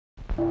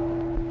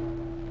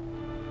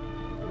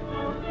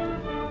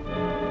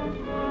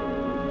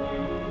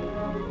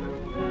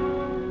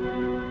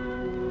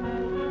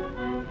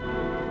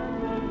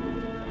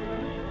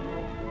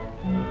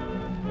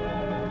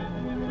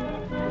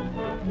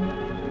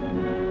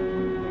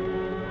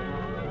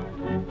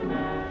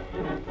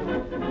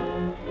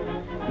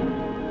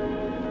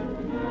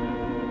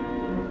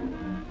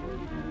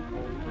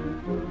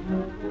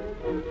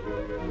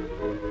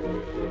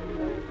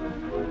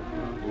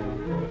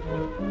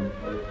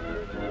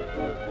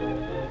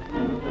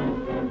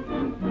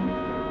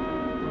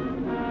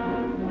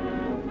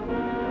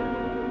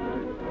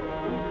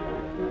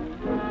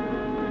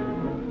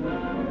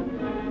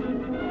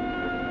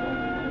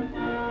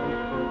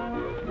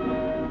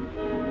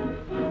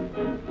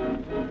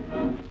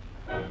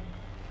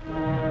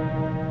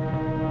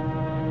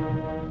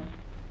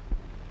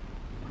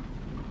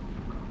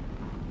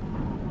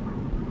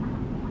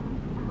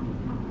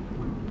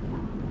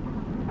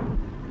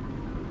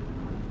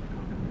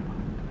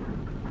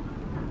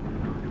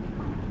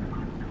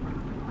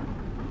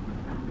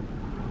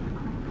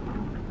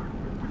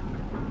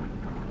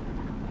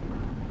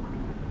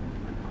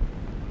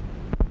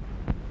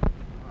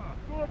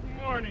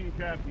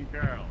Captain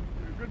Carroll.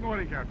 Good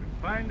morning, Captain.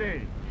 Fine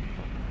day.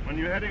 When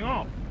you heading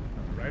off?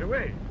 Right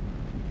away.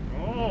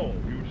 Oh,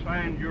 you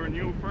signed your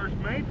new first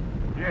mate?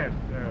 Yes,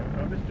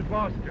 Mr.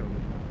 Bartstow.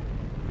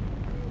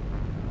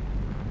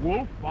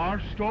 Wolf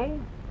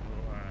Bartstow?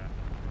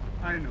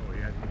 Oh, I know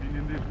he hasn't been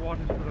in these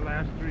waters for the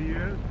last 3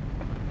 years,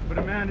 but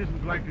a man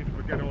isn't likely to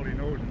forget all he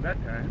knows in that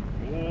time.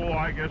 Oh,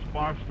 I guess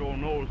Bartstow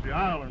knows the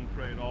island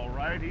trade all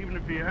right, even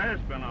if he has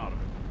been out of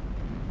it.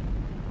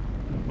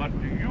 But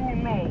do you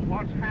know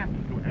what's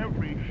happened to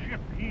every ship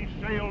he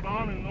sailed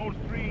on in those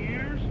 3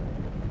 years?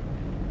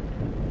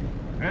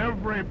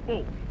 Every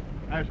boat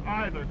has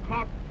either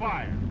caught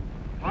fire,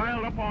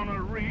 piled up on a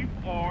reef,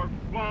 or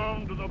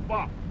gone to the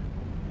bottom.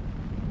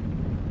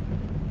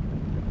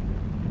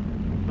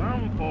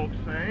 Some folks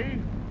say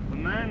the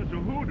man's a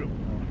hoodoo,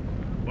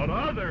 but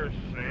others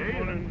say...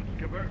 Good morning,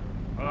 Skipper.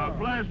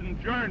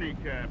 Pleasant journey,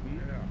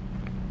 Captain.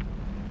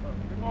 Yeah.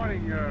 Good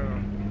morning,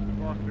 Mr.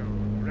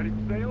 Bartstow. Ready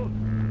to sail?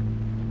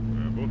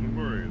 Bosun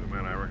Murray, the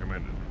man I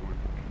recommended.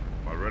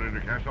 About ready to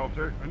cast off,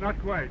 sir? Not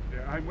quite.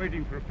 I'm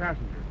waiting for a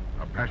passenger.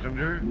 A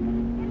passenger?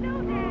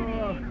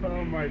 Hello, Daddy.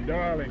 Oh, my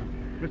darling.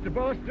 Mr.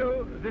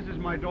 Bartstow, this is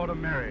my daughter,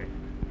 Mary.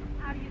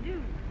 How do you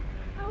do?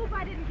 I hope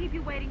I didn't keep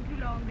you waiting too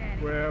long,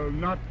 Daddy. Well,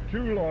 not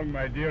too long,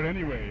 my dear,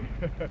 anyway.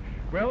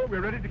 Well, we're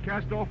ready to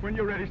cast off when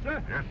you're ready,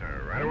 sir. Yes,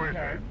 sir. Right away,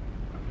 sir.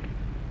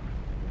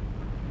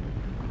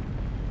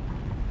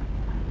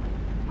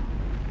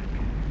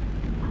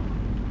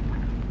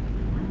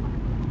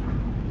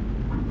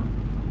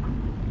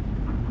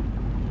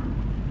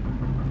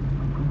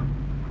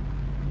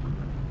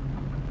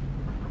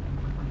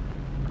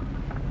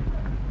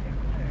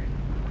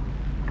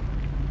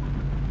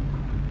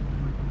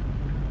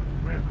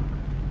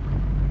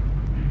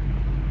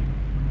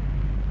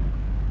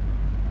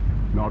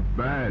 Not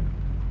bad.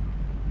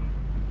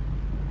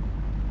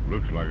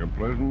 Looks like a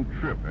pleasant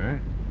trip, eh?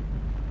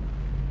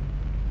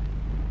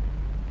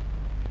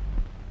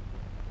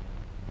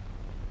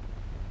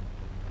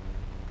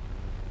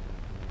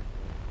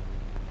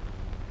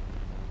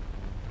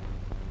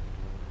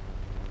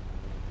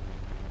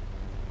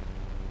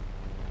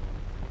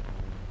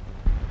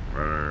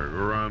 Better go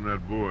around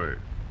that buoy.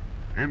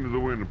 Into the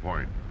wind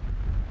point.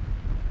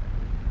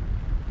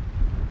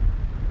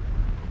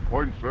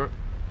 Point, sir.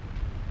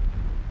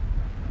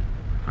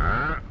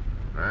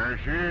 There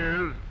she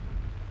is.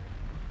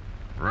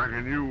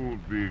 Reckon you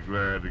won't be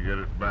glad to get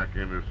it back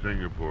into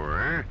Singapore,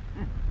 eh?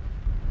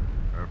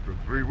 After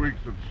 3 weeks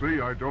at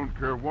sea, I don't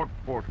care what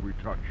port we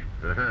touch.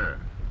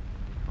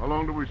 How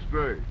long do we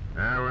stay?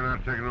 We're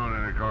not taking on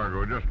any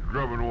cargo, just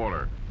grub and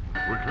water.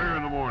 We're clear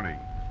in the morning.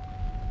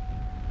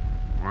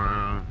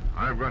 Well,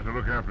 I've got to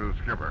look after the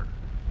skipper.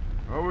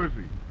 How is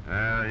he?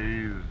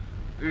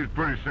 He's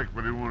pretty sick,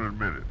 but he won't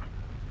admit it.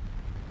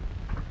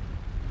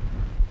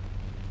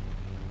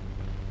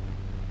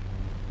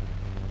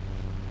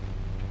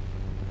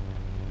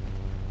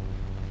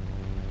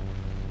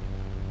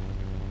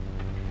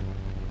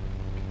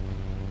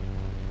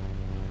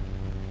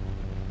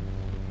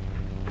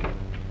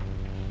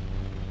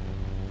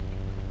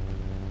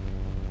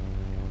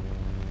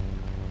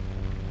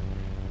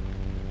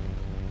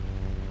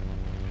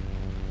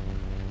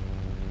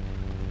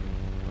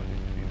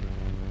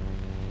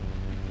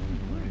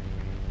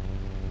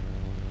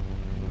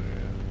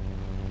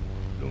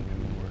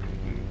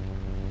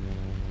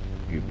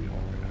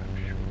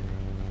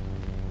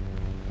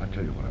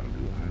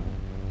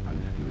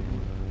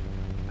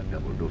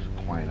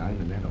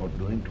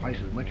 Twice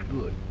as much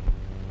good.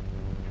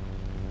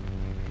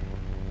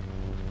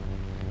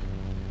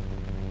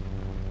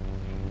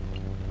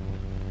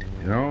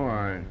 You know,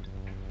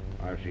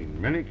 I've seen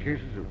many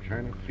cases of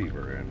China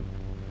fever, and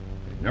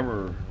I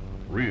never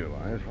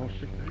realized how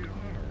sick they are.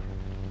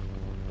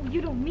 Oh,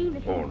 you don't mean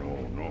it. Oh,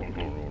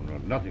 no,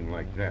 nothing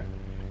like that.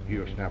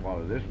 He'll snap out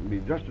of this and be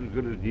just as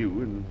good as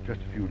new in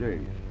just a few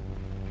days.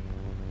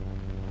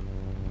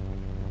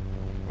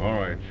 All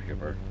right,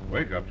 Skipper.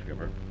 Wake up,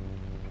 Skipper.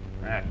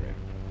 That's it.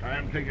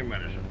 Time to take your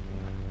medicine.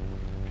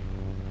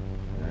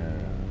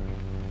 Yeah.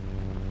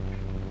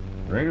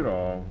 Drink it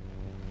all.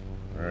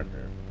 Right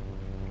there.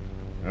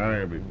 Now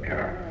you'll be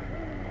back.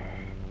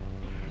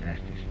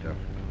 Nasty stuff.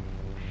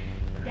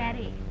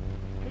 Daddy.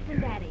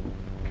 Listen, Daddy.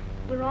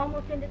 We're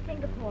almost into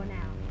Singapore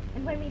now.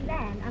 And when we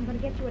land, I'm going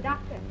to get you a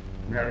doctor.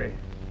 Mary,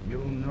 you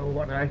know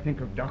what I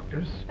think of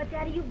doctors. But,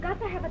 Daddy, you've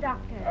got to have a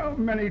doctor. How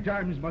many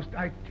times must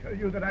I tell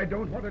you that I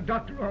don't want a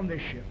doctor on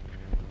this ship?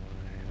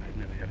 I've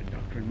never had a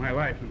doctor in my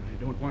life, and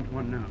I don't want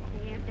one now.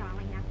 There,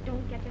 darling, now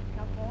don't get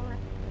yourself all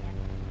upset.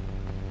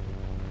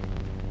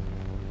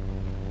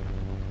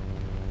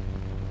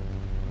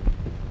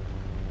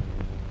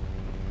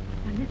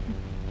 Now listen,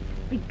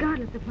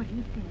 regardless of what he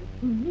says,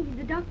 he needs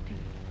a doctor.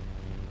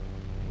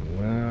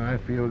 Well, I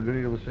feel a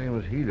good deal the same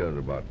as he does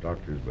about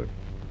doctors, but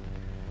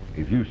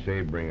if you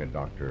say bring a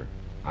doctor,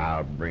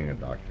 I'll bring a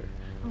doctor.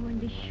 Oh, and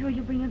be sure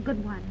you bring a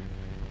good one.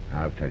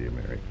 I'll tell you,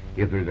 Mary,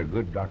 if there's a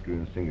good doctor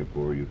in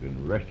Singapore, you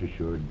can rest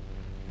assured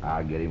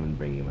I'll get him and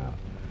bring him out.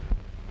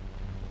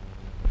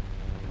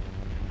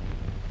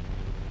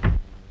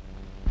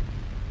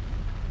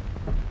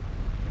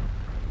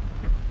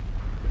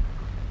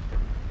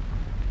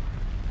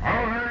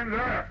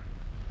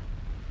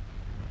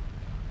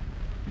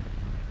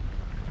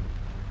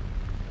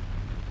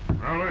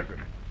 Now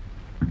listen.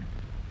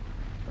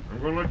 I'm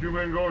going to let you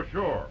men go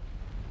ashore.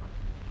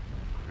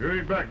 You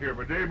ain't back here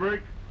by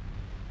daybreak.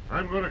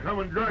 I'm going to come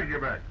and drag you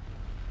back.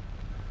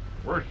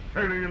 We're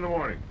sailing in the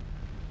morning.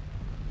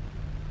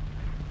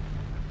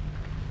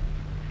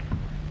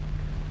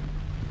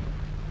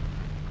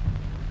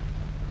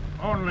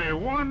 Only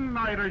one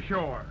night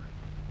ashore.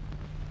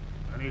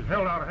 And he's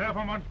held out half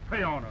a month's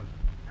pay on us.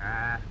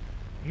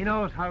 He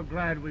knows how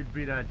glad we'd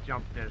be to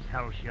jump this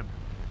hell ship.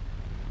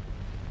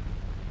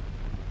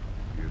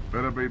 You'd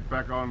better be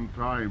back on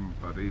time,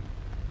 buddy.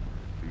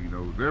 He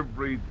knows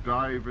every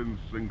dive in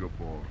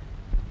Singapore.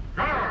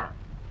 Scar!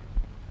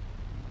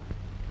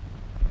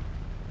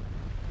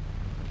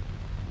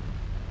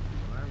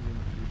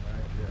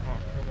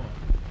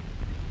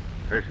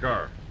 Hey,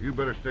 Scar, you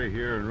better stay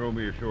here and row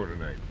me ashore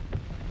tonight.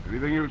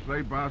 Anything you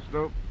say,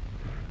 Bartstow?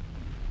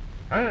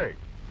 Hey!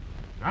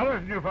 Now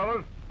listen, you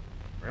fellas.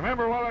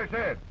 Remember what I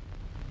said.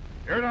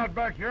 You're not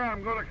back here,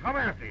 I'm going to come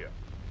after you.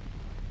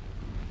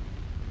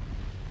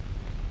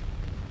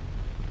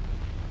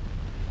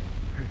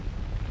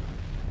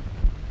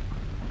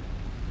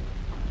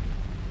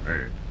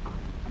 Hey,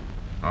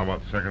 how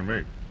about second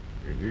mate?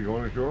 Is he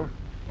going ashore?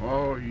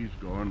 Oh, he's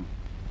gone.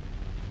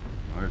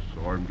 I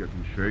saw him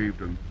getting shaved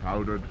and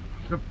powdered.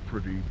 He's a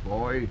pretty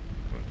boy.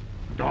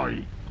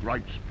 Die,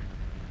 gripes.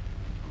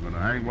 I'm going to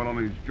hang one on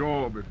his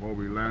jaw before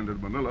we land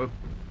in Manila.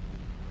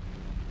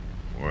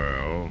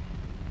 Well,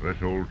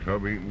 this old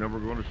tub ain't never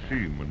going to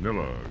see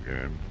Manila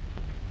again.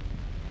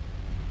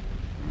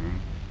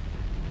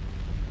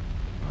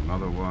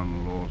 Another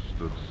one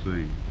lost at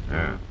sea.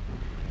 Yeah.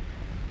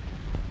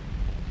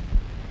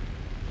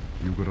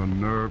 You got a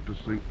nerve to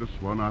sink this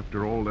one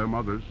after all them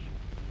others.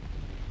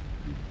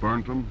 You've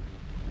burnt them,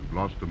 you've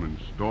lost them in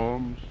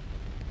storms,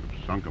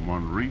 you've sunk them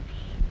on reefs.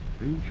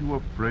 Ain't you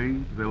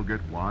afraid they'll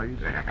get wise?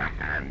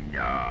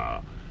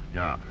 No.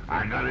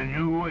 I got a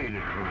new way to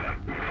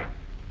correct it.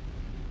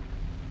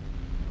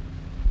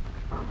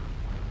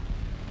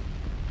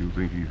 Do you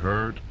think he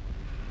heard?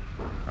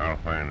 I'll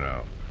find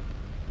out.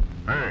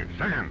 Hey,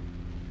 second.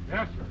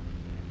 Yes, sir.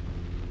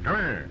 Come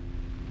here.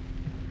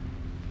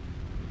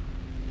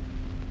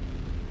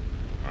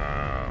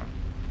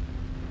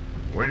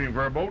 Waiting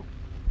for a boat?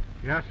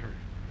 Yes, sir.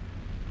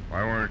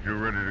 Why weren't you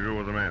ready to go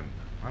with the men?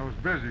 I was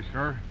busy,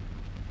 sir.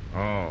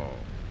 Oh.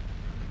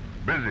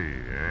 Busy,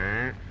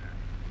 eh?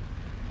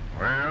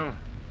 Well,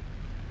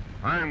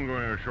 I'm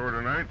going ashore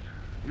tonight.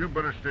 You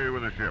better stay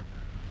with the ship.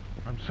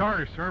 I'm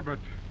sorry, sir, but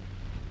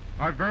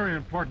I've very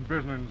important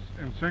business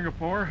in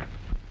Singapore.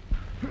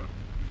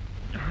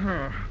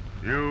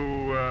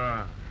 You,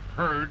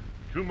 heard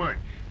too much.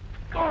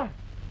 Oh!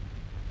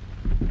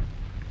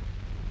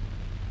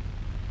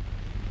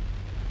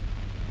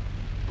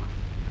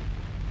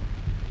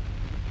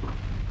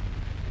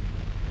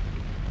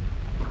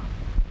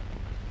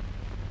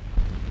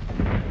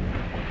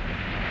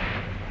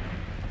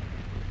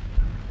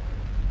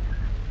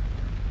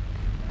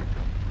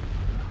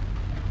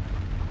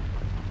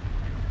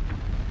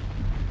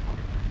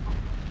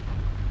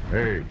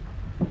 Hey,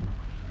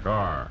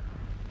 car.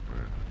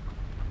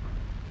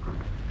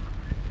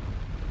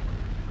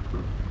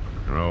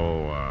 You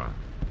know,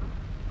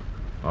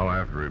 I'll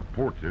have to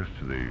report this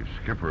to the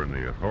skipper and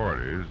the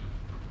authorities.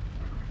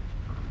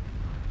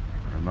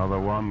 Another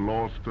one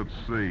lost at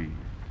sea,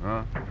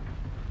 huh?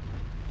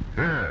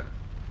 Yeah.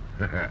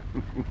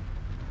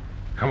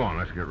 Come on,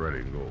 let's get ready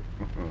and go.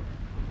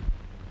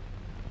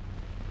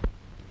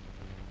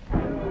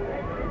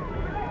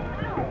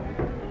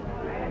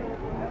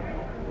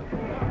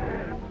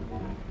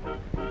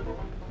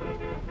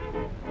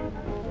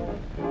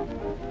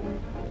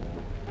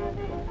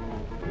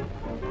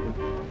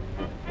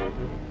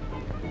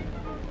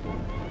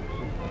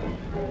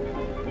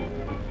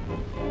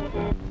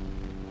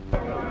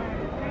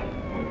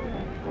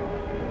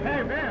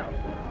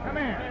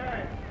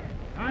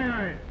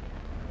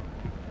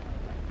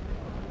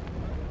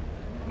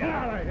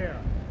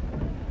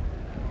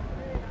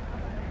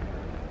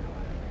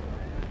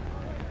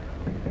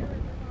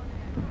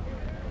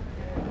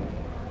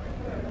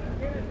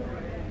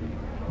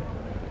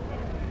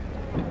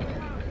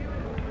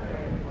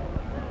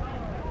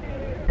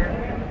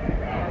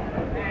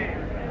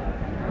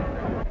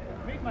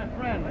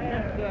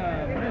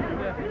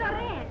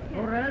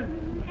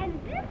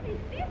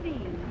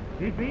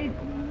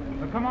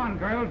 Come on,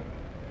 girls.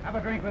 Have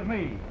a drink with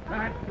me.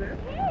 That's it.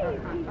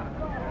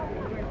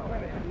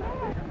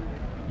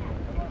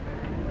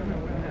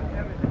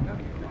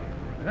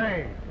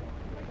 Hey,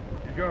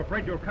 if you're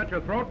afraid you'll cut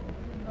your throat?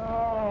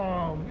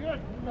 Oh,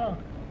 no.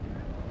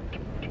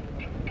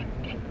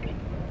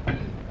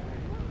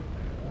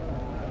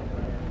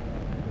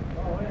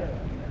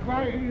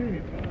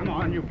 Come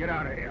on, you get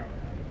out of here.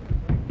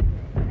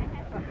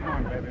 Come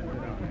on, baby.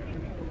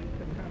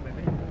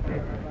 Sit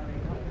down.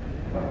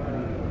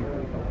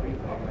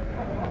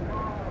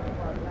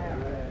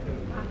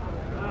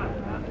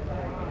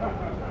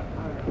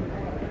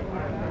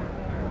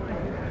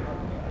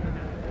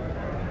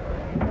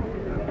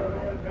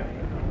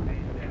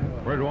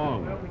 Where's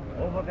Wong?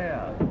 Over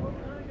there.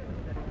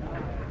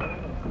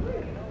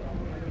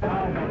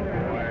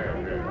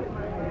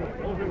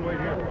 Wait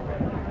here.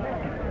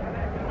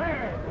 Hey,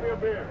 give me a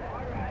beer.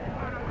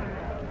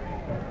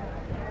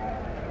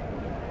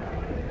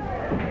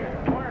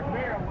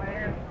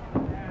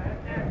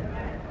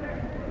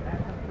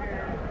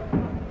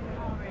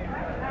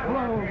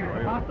 Hello,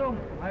 Mr. Bartstow.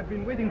 I've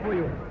been waiting for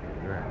you.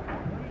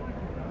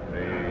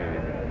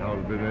 Hey,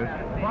 how's business?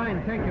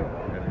 Fine, thank you.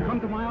 Come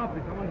to my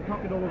office. I want to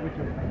talk it over with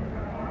you.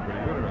 Pretty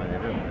good around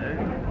here, isn't it?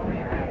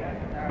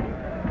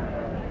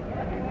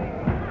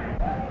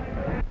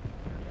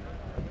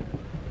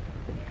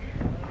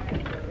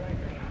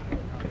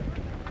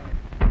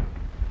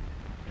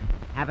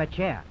 Have a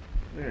chair.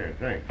 Yeah,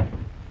 thanks.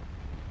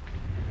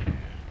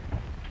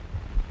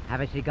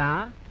 Have a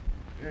cigar?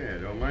 Yeah,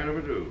 don't mind if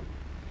I do.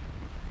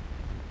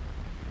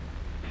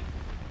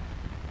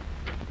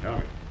 Tell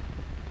me.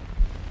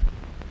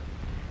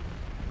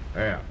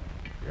 Yeah,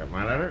 you got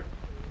my letter?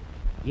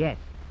 Yes.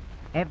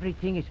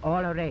 Everything is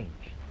all arranged.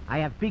 I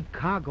have big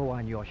cargo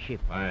on your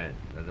ship. Fine.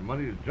 Then the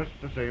money is just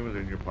the same as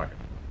in your pocket.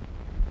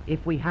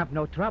 If we have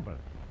no trouble.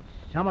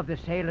 Some of the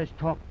sailors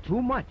talked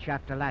too much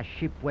after last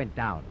ship went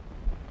down.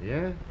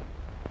 Yeah?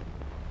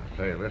 I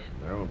say, listen,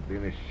 there won't be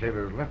any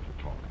sailors left to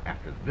talk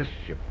after this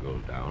ship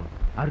goes down.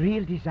 A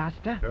real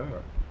disaster?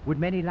 Sure. With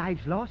many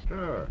lives lost?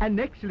 Sure. An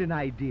excellent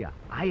idea.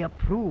 I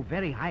approve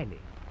very highly.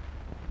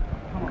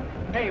 Come on.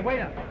 Hey,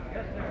 waiter.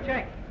 Just a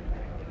check.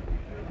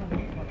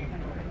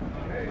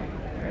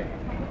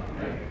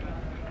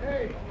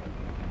 Hey.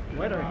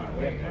 Waiter,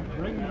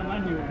 bring the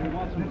menu. We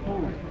want some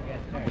food. Yes,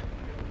 sir.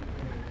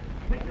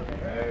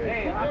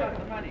 Hey, I got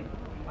the money.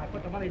 I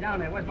put the money down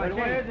there. Where's my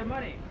change? Where's the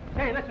money?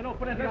 Hey, listen, don't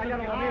put it in that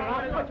yellow on me.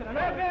 I'll put it in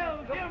there.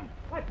 Bill, Jim.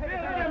 Come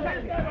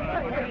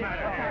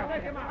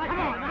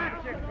on, man.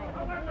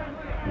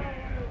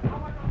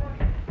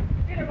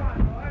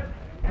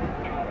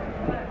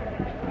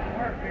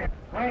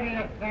 Where do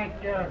you think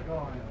you're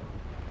going?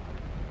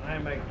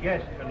 I'm a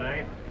guest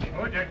tonight.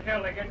 Who'd you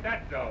kill to get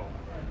that dough?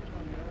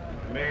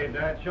 Made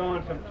that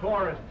showing some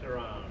tourists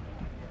around.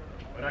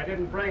 But I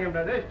didn't bring him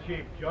to this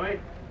cheap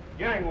joint.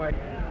 Gangway.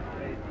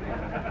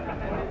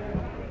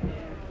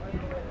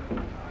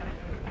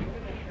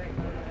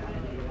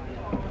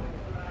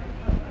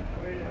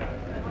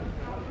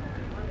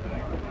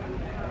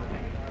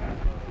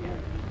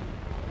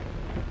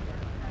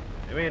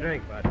 Give me a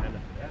drink,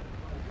 bartender.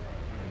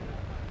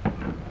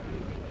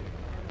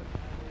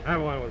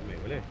 Have one with me,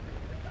 will you?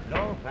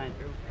 No, thank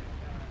you.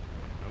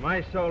 Am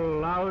I so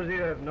lousy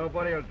that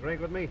nobody will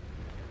drink with me?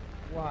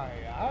 Why,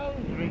 I'll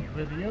drink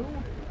with you.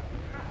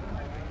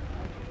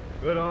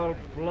 Good old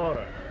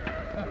Bloater.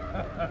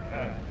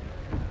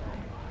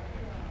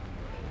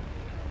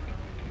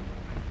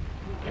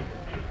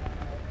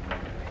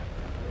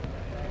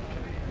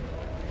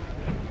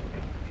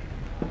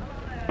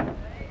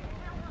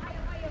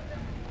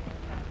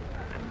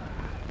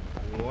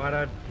 What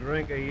a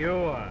drinker you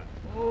are.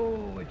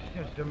 Oh, it's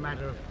just a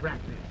matter of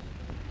practice.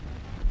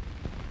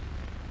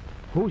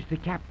 Who's the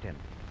captain?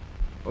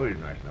 Oh, he's a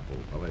nice enough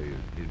old fella.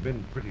 He's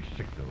been pretty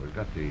sick, though. He's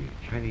got the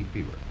Chinese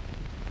fever.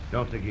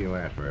 Don't think he'll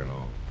last very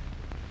long.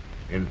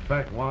 In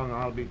fact, Wong,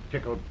 I'll be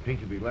tickled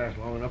pink if he lasts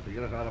long enough to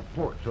get us out of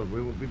port so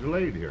we won't be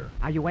delayed here.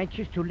 Are you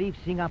anxious to leave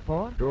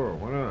Singapore? Sure,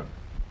 why not?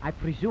 I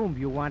presume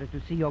you wanted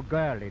to see your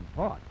girl in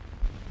port.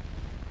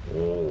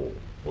 Oh,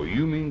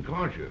 you mean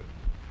Concha?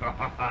 Ha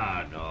ha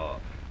ha, no.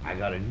 I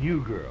got a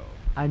new girl.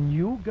 A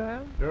new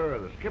girl? Sure,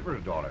 the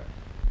skipper's daughter.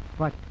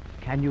 But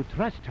can you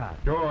trust her?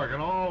 Sure, I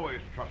can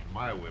always trust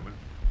my women.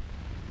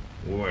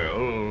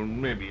 Well,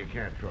 maybe you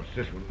can't trust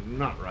this one,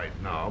 not right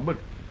now, but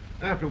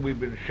after we've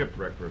been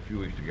shipwrecked for a few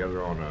weeks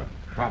together on a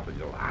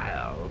tropical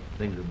isle,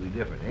 things will be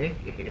different, eh?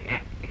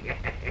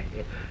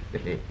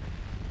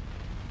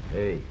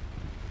 Hey,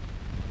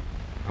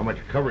 how much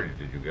coverage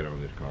did you get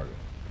on this cargo?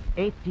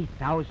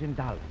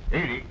 $80,000.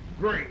 80?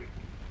 Great.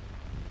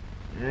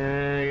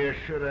 Yeah, you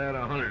should have had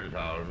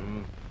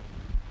 100,000.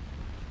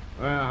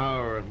 Well,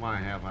 however, at my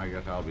half, I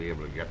guess I'll be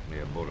able to get me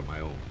a boat of my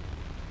own.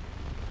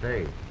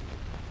 Say,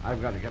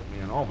 I've got to get me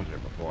an officer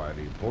before I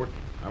leave port.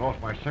 I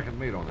lost my second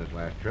mate on this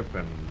last trip,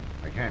 and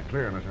I can't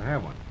clear unless I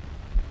have one.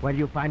 Well,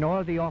 you find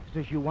all the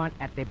officers you want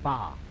at the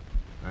bar.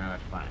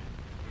 That's fine.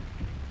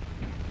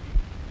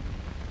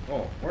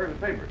 Oh, where's the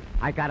papers?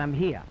 I got them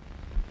here.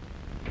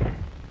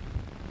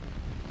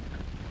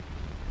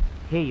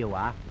 Here you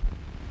are.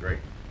 Great.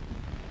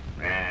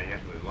 I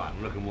guess we'll go out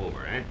and look them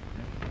over, eh?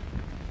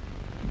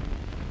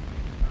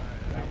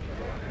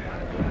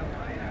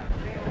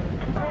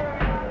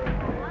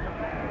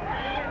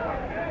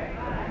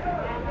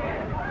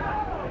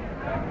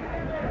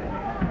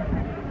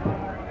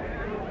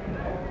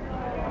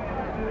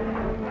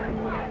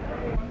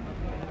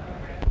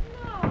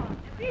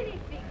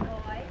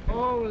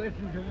 Oh,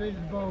 listen to this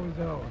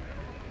bozo.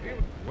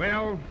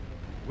 Well,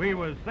 we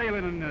was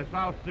sailing in the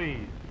South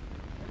Seas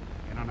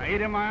in an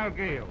 80-mile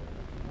gale.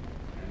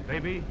 And,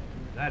 baby,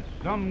 that's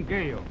some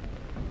gale.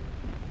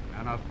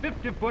 And a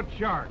 50-foot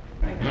shark.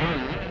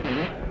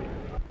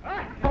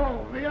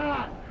 Oh, the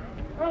yacht!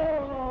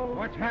 Oh!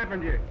 What's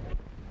happened to you?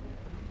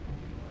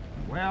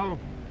 Well,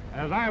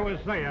 As I was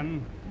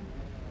saying,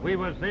 we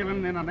were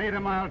sailing in an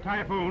 80-mile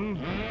typhoon.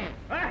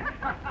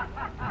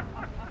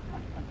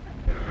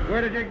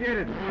 Where did you get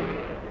it?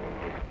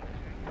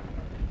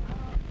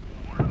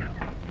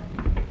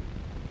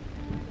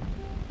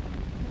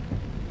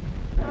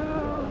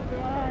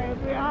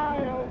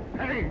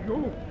 Hey,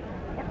 you!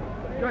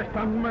 Just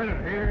a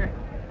minute here.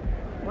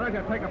 Why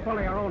don't you take a pull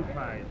of your own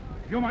size?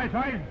 You my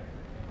size?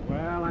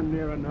 Well, I'm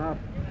near enough.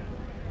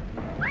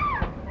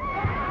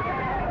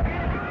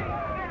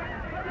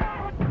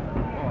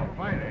 Oh,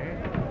 fight, eh?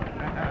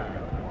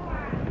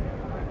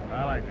 I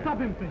like it. Stop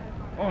him, please.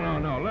 Oh,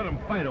 no. Let him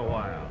fight a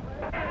while.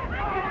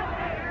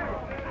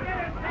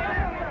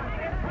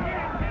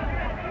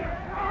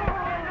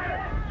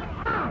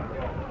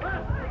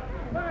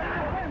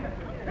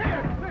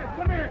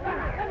 Come here.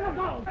 Let him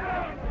go.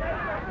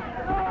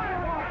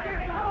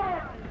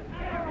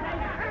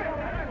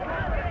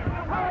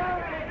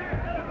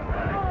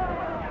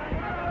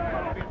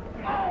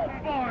 Oh,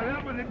 boy,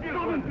 that was a good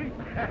one.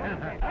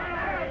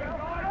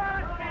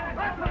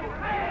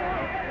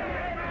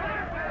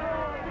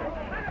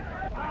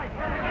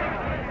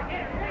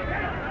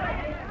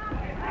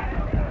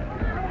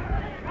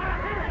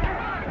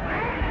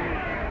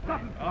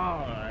 All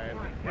right.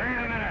 Wait a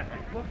minute.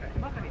 Look at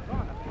him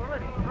going. We're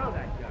ready to throw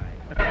that guy.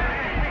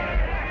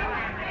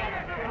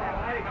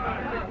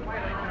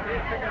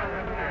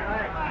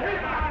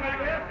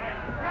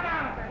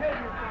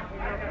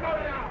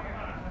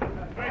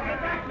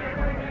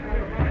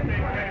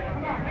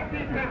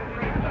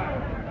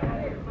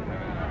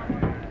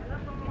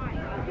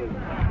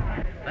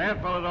 That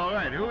fellow's all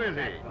right. Who is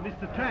he?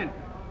 Mr. Trent.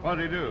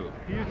 What'd he do?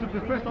 He used to be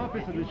the first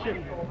officer of the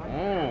ship.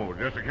 Oh,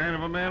 just the kind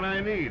of a man I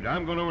need.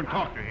 I'm going over and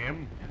talk to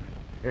him.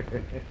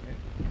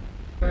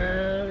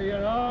 Well,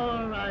 you're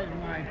all right,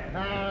 my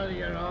pal.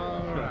 You're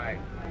all right.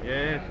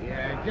 Yes?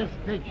 Yeah, just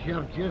fix you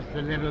up just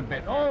a little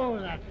bit. Oh,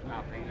 that's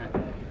nothing.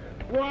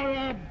 What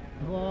a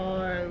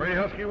boy. Pretty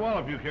husky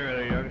wallop you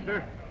carry there,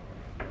 youngster.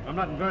 I'm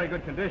not in very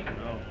good condition,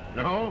 though.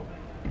 No?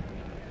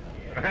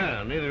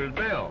 Well, neither is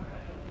Bill.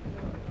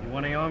 You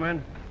one of your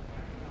men?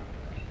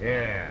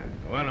 Yeah,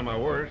 one of my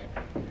worst.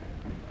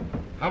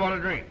 How about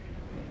a drink?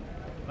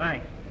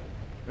 Thanks.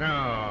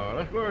 No,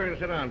 let's go over here and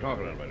sit down and talk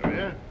a little bit, will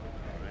you?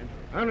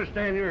 I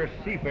understand you're a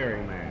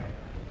seafaring man.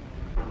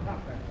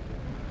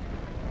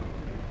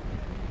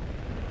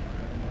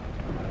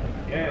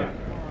 Yes.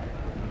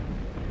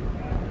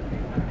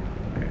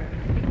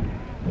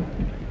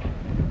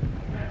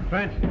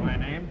 Trent's my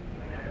name.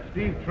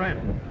 Steve Trent.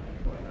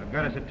 I've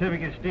got a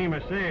certificate steamer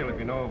sail if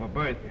you know of a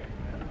berth.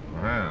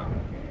 Well,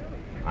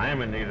 I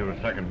am in need of a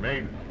second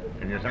mate.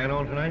 Can you sign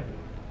on tonight?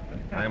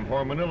 I'm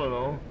for Manila,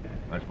 though.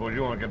 I suppose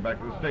you want to get back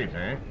to the States,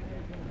 eh?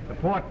 The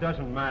port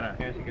doesn't matter.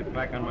 Chance to get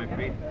back on my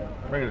feet.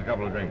 Bring us a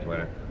couple of drinks,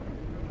 waiter.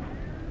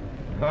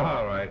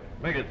 All right.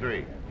 Make it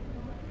 3.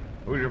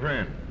 Who's your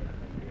friend?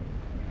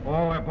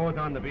 Oh, we're both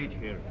on the beach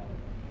here.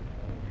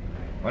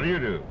 What do you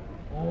do?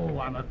 Oh,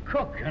 I'm a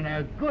cook and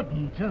a good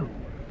one, too.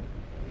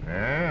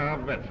 Yeah,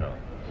 I'll bet so.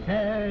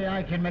 Say,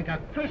 I can make a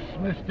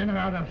Christmas dinner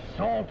out of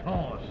salt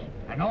horse.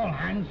 And all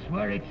hands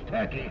swear it's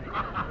turkey.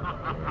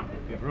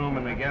 Get room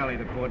in the galley,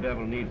 the poor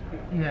devil needs it.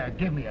 Yeah,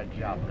 give me a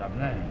job,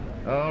 Governor.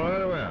 All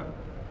right, well.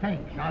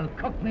 Thanks. I'll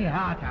cook me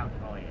heart out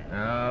for you.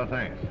 Oh,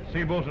 thanks.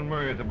 See Bosun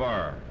Murray at the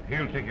bar.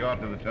 He'll take you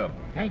out to the tub.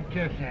 Thank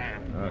you,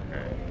 Sam.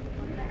 Okay.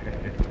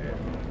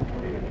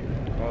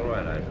 All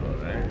right, I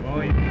suppose, eh?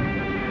 Oh,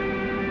 yeah.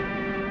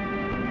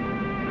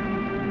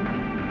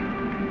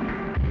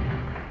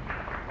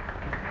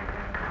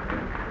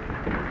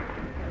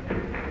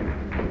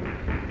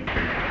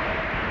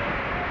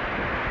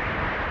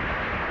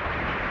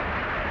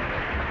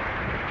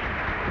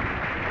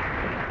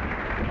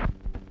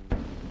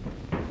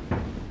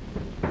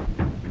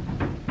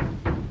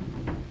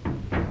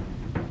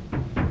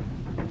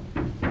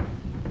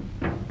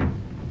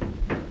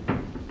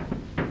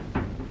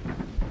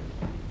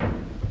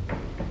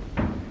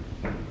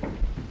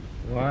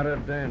 What a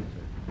dancer.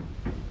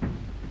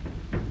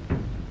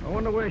 I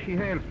wonder where she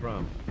hails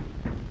from.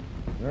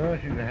 Oh,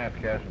 she's a half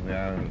caste from the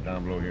islands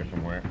down below here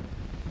somewhere.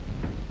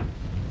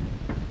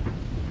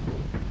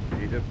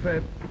 She's a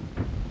pet.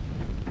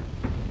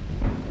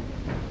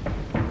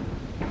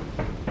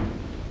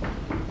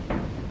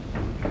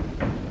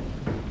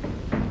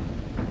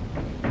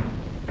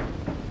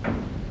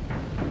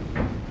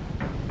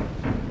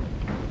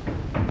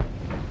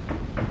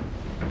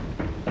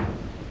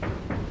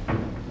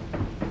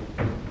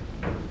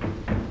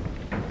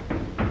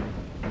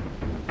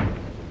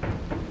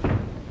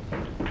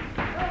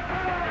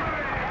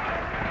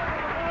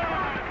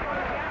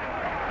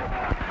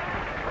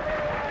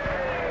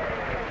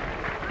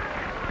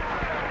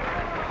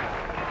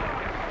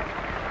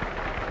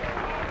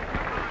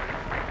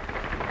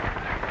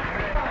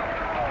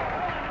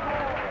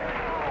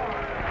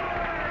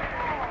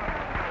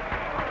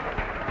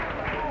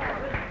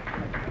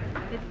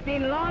 It's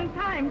been a long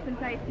time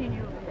since I've seen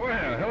you.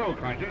 Well, hello,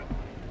 Concha.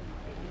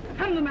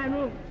 Come to my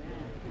room.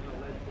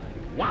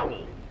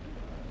 Wow!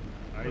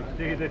 I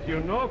see that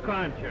you know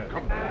Concha.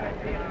 Come.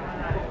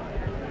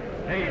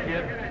 Hey,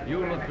 kid,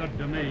 you look good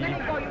to me.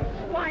 Let go, you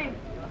swine.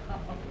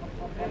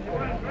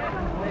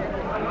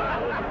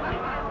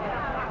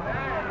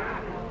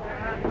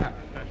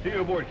 See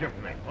you aboard ship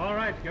tonight. All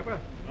right, Skipper.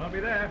 I'll be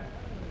there.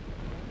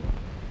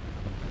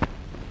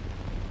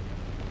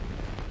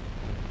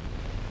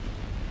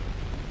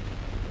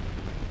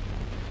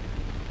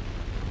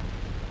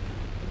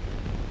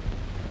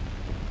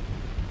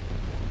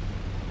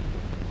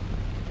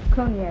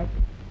 Cognac.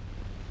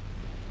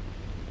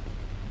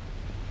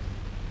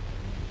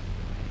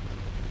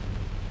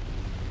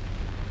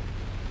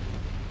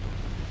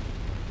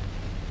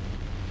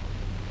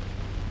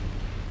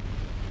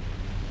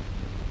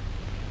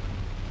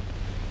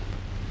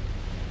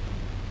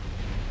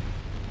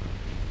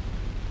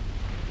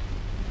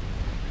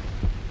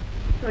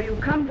 So you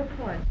come to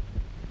port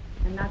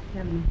and not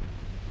tell me.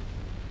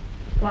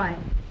 Why?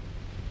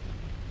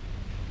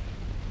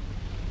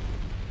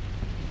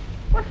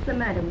 What's the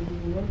matter with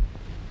you, Wolf?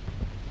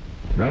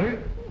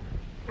 Nothing?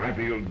 I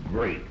feel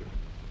great.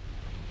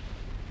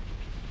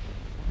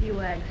 You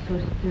act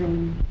so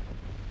strange.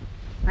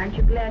 Aren't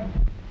you glad?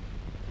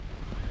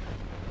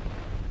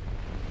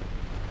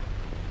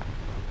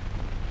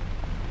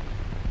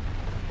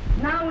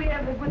 Now we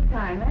have a good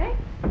time, eh?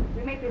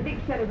 We make a big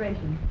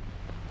celebration.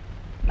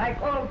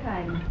 Like old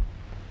times.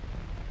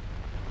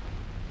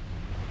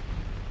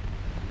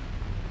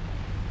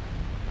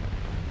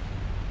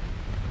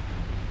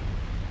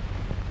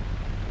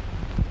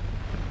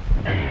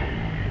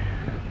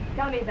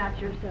 Tell me about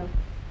yourself.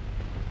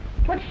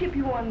 What ship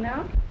you on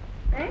now?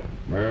 Eh?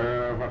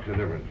 Well, what's the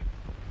difference?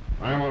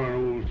 I'm on an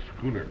old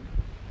schooner.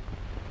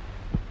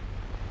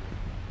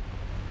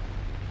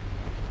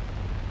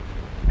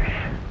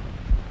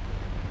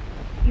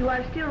 You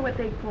are still what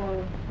they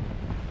call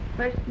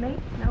first mate,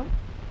 no?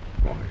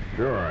 Well,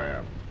 sure I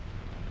am.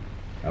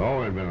 I've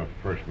always been a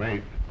first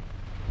mate.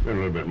 Been a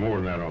little bit more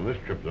than that on this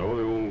trip, though.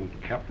 The old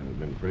captain has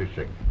been pretty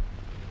sick.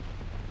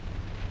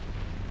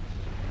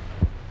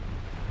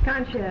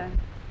 Concha,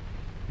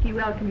 he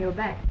welcome you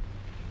back.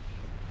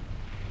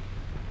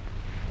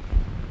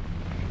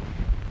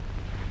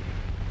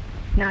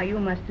 Now you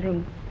must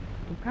drink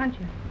to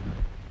Concha.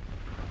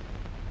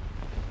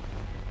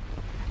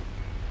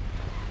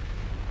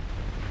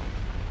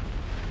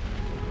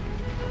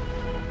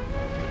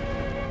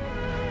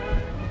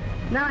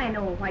 Now I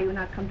know why you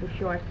not come to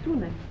shore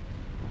sooner.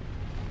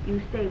 You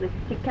stay with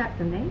the sick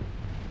captain,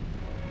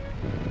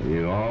 eh?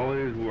 You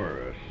always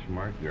were a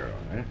smart girl,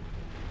 eh?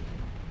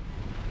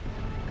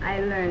 I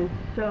learned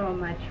so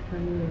much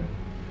from you.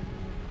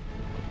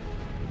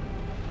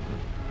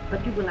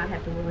 But you will not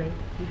have to worry.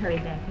 You hurry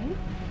back, eh?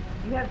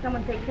 You have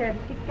someone take care of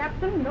the sick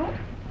captain, no?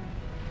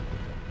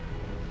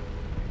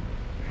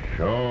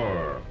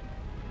 Sure.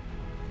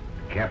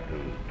 The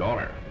captain's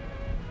daughter.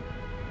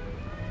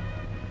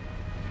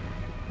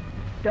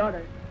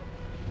 Daughter.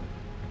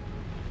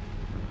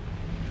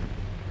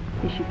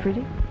 Is she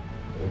pretty?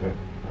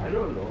 I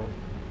don't know.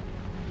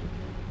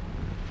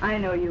 I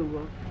know you,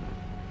 Wolf.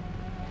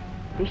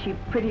 Is she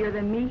prettier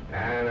than me?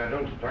 And I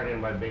don't start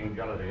in by being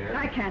jealous again.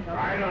 I can't help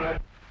I it. don't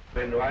have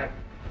men, do I?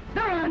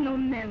 There are no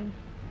men.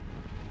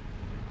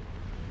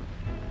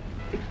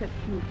 Except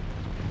you.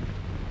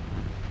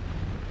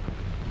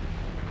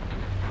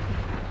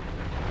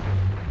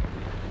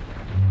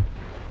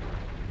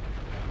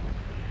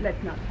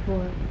 Let's not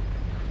quarrel.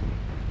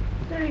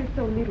 There is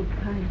so little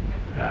time.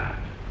 Ah.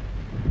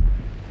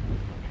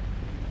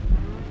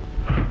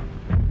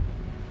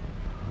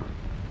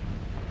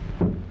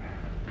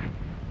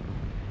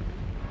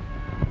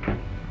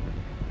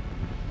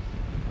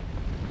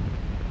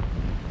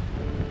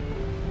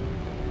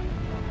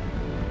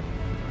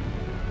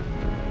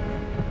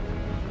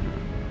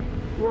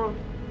 Wolf.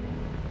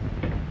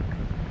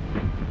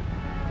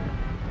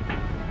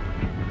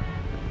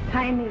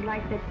 Time is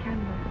like that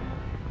candle.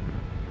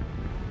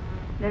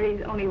 There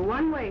is only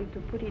one way to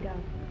put it out.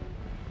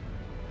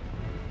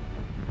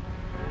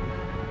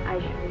 I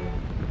show you.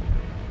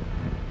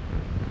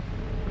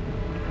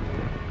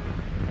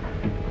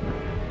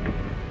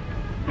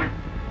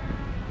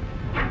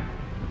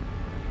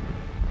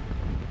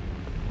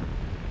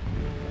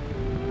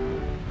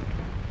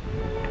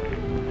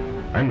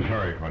 I'm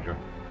sorry, Concha.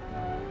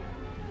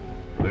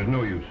 There's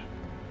no use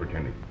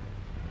pretending.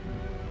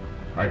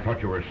 I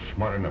thought you were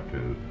smart enough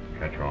to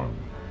catch on,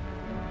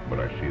 but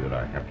I see that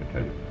I have to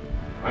tell you.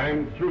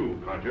 I'm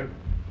through, Concha.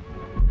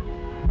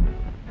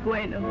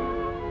 Bueno.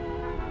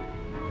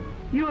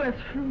 You are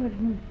through with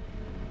me.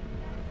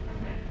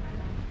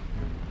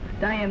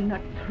 But I am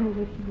not through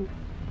with you.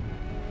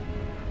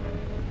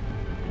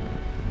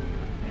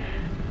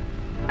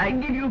 I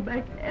give you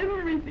back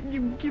everything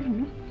you give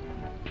me.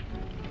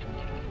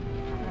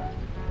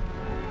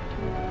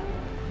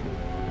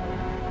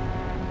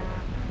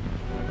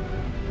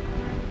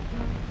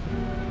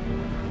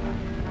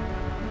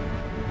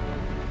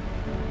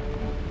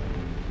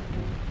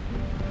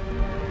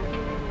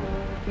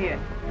 Here.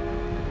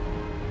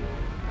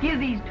 Give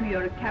these to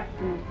your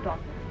captain's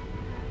daughter.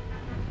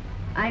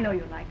 I know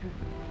you like her.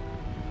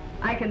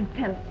 I can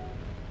tell.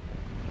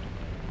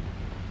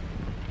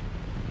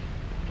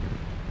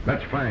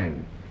 That's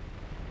fine.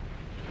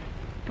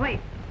 Wait.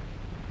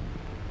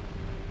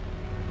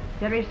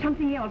 There is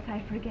something else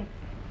I forget.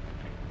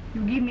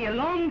 You gave me a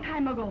long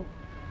time ago.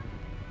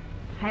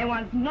 I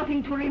want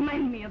nothing to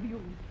remind me of you.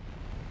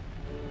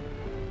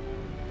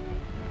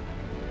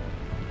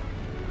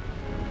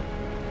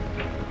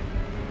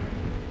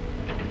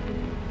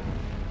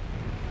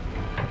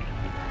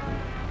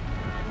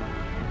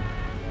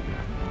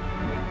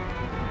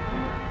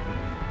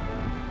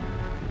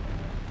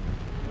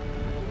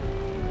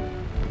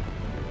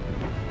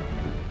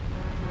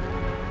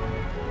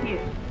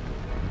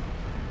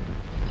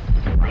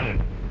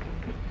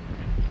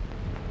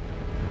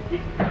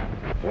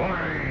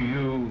 Why,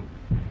 you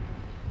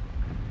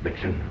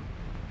vixen?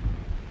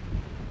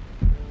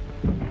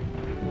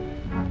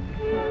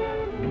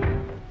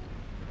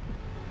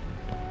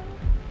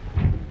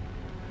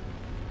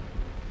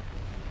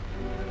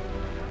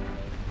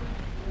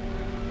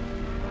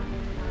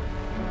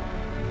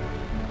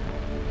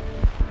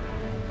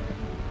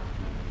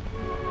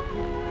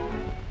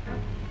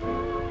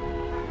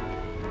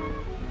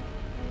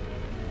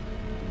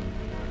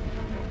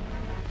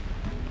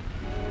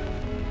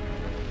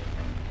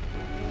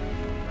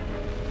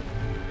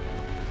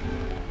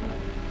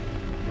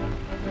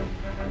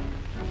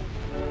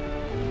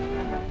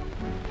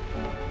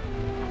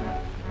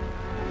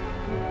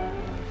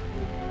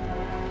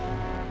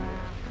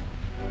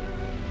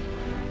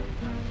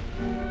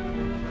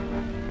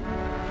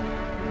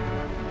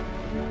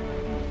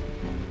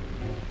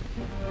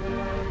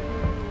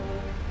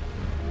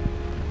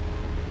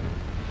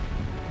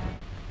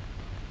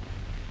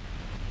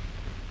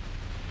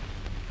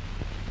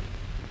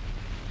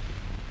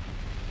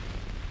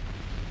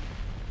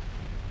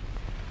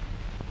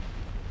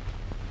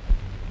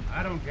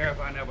 I don't care if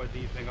I never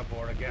see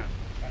Singapore again.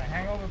 Got a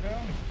hangover, Bill?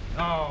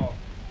 No,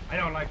 I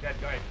don't like that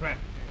guy, Trent.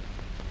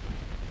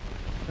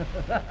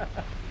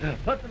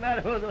 What's the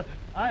matter with the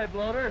eye,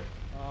 Bloater?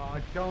 Oh,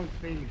 don't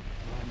be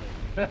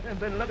funny.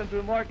 Been looking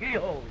through more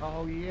keyholes.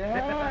 Oh,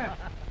 yeah?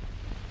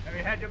 Have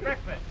you had your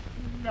breakfast?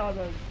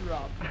 Another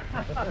drop.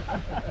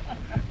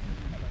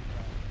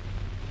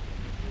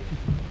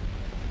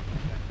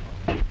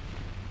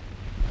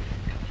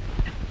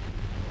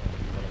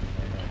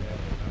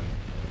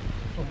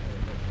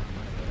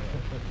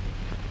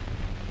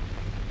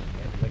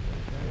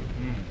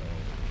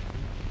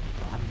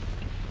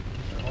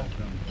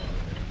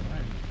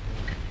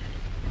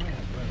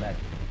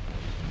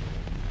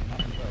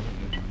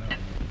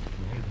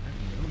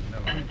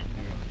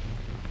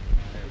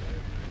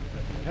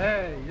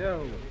 Hey,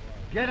 you.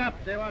 Get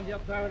up there on the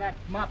other side of that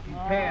moppy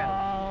pan.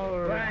 All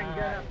right. Try and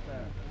get up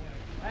there.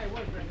 Hey,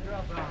 where's the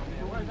girl down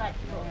here? Where's that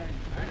girl?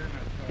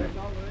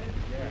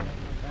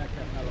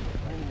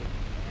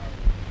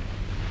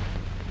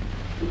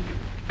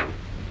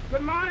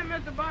 Good morning,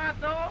 Mr.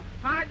 Bartstow.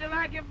 How'd you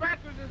like your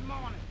breakfast this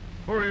morning?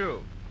 Who are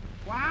you?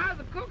 Why,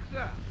 the cook,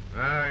 sir.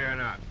 No, you're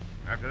not.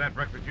 After that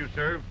breakfast you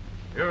served,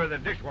 you're the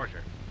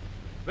dishwasher.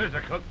 There's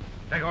the cook.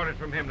 Take orders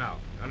from him now.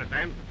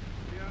 Understand?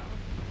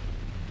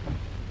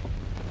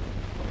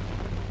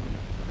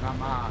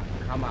 Come on,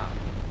 come on.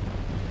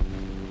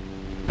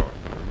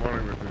 Good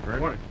morning, Mr. Trent.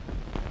 Morning.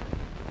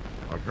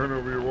 I'll turn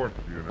over your watch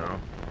to you now.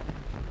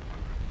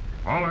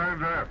 All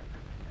hands aft.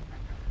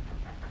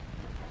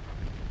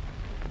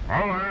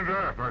 All hands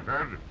aft, I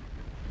said.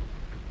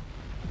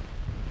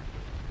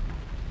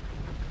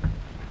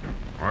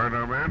 All right,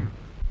 now, men.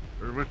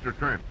 There's Mr.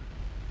 Trent,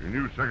 your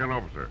new second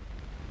officer.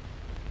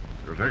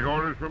 You'll take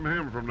orders from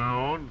him from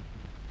now on.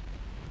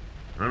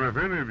 And if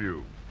any of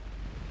you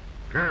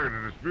care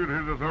to dispute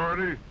his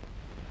authority,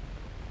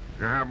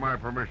 you have my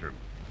permission.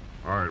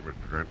 All right,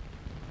 Mr. Trent.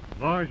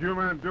 As long as you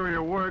men do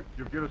your work,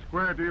 you'll get a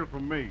square deal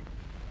from me.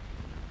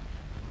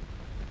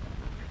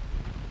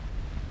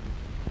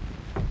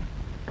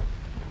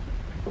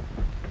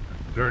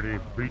 Dirty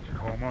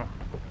beachcomber.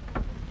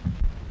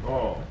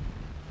 Oh,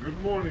 good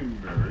morning,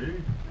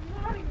 Mary.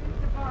 Good morning,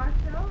 Mr.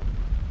 Barstow.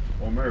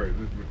 Oh, Mary,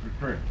 this is Mr.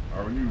 Trent,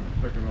 our new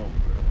second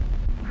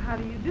officer. How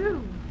do you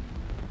do?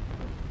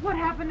 What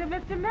happened to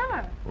Mr.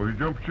 Miller? Well, he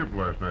jumped ship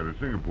last night at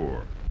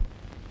Singapore.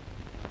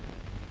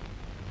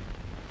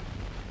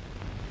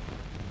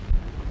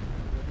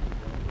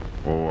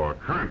 Oh,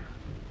 Trent,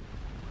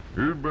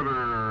 you'd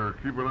better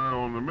keep an eye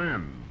on the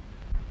men.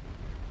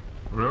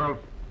 Or else...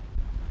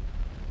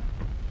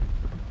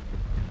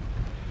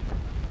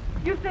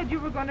 You said you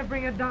were going to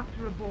bring a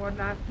doctor aboard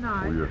last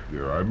night. Oh, yes,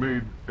 dear. I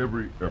made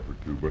every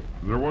effort to, but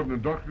there wasn't a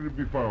doctor to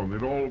be found.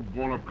 They'd all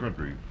gone up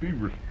country,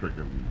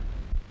 fever-stricken.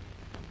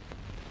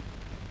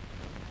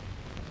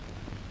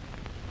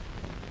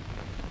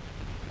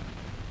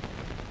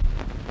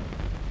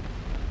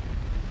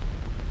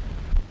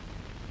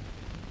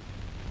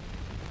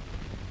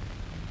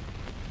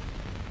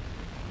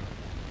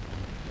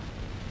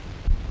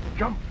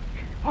 Jump!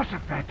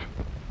 Jehoshaphat!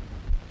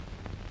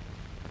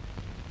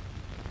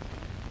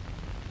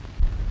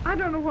 I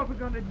don't know what we're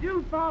going to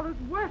do. Fall us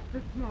west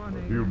this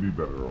morning. He'll be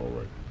better, all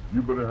right.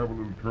 You better have a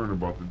little turn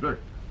about the deck.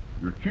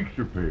 Your cheeks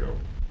are pale.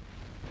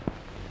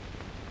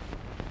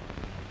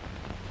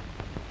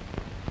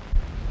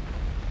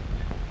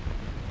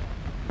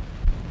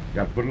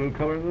 Got to put a little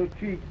color in those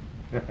cheeks.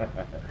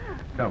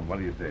 Come, what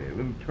do you say? A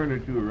little turn or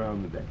two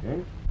around the deck,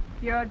 eh?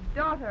 Your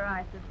daughter,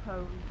 I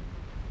suppose,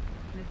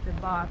 Mr.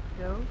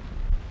 Bartstow.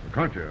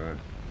 Concha,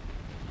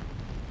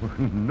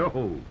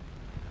 no.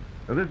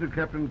 Now, this is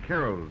Captain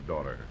Carroll's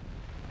daughter.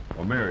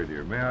 Well, Mary,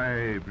 dear, may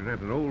I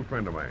present an old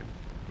friend of mine,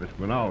 Miss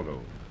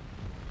Renaldo.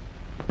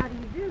 How do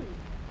you do?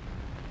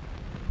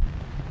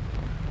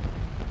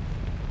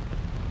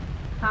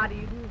 How do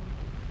you do?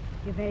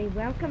 You're very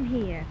welcome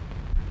here.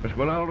 Miss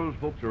Renaldo's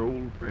folks are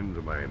old friends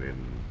of mine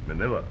in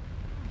Manila.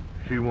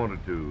 She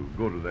wanted to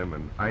go to them,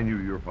 and I knew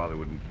your father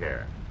wouldn't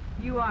care.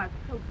 You are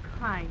so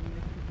kind,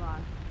 Mr.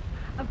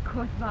 Bartstow. Of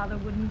course Father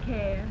wouldn't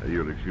care.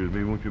 You'll excuse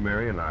me, won't you,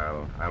 Mary? And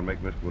I'll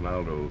make Miss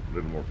Renaldo a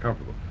little more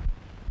comfortable.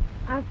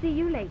 I'll see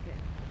you later.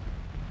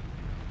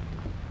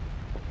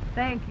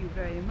 Thank you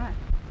very much.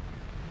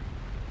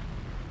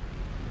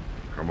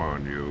 Come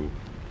on, you.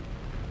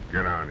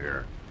 Get on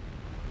here.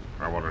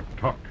 I want to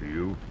talk to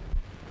you.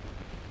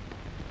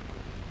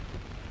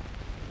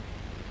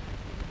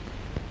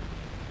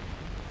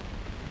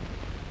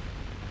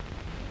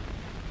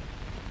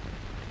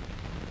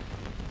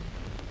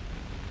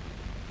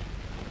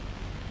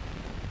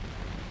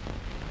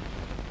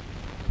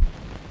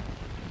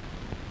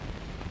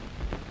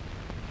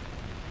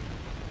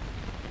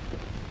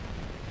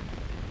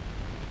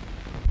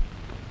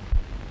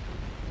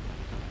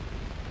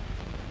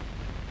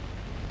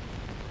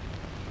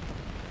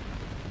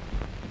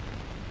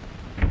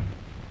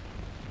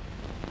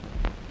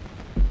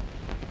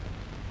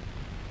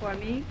 For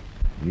me?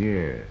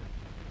 Yeah.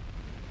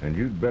 And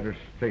you'd better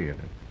stay in it.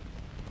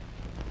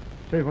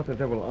 Say, what the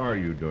devil are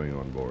you doing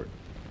on board?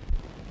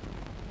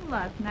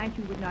 Last night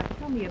you would not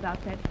tell me about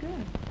that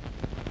girl.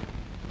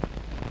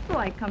 So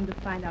I come to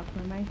find out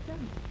for myself.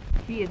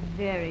 She is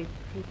very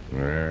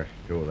pretty.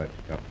 Stow that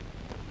stuff.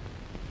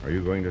 Are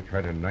you going to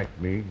try to knife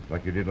me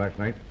like you did last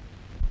night?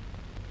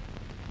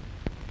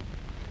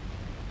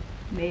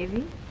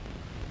 Maybe.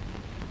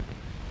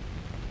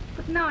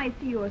 But now I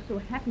see you are so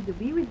happy to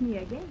be with me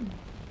again.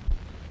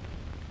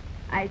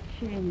 I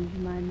changed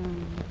my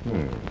mind.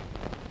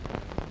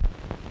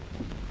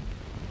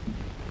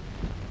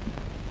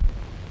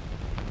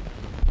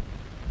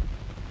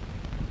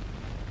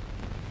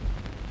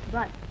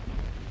 But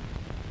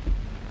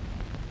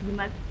you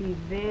must be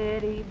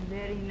very,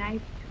 very nice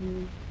to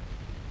me.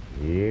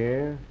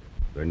 Yeah?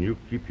 Then you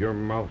keep your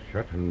mouth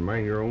shut and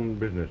mind your own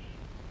business.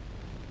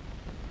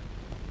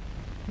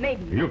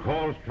 Maybe. You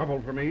cause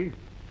trouble for me,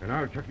 and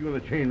I'll chuck you in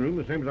the chain room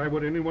the same as I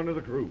would any one of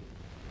the crew.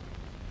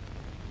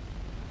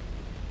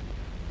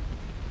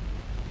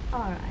 All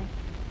right.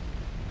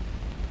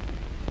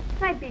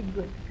 I be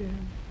good girl.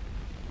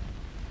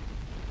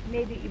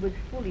 Maybe it was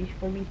foolish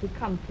for me to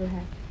come,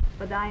 perhaps,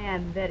 but I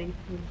am very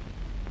foolish.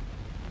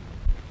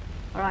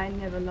 Or I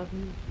never loved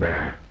you.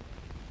 Bah.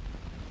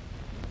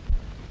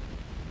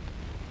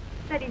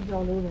 That is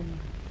all over now.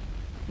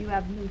 You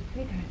have no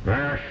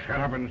sweetheart. Shut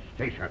up and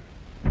stay shut.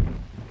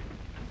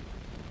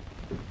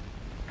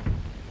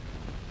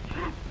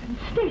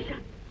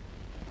 Station.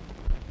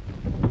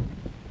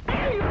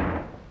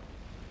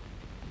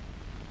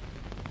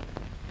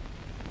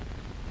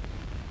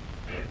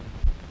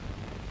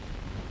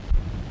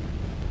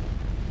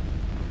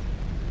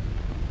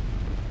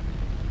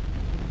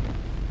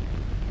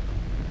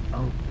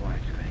 Oh, boy,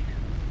 it's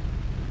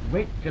great.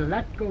 Wait till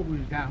that goes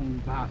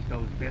down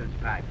Barstow's Bill's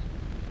pipes.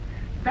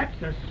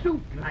 That's a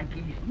soup like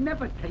he's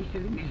never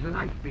tasted in his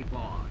life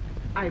before.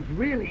 I've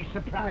really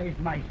surprised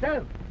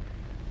myself.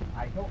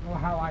 I don't know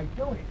how I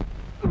do it.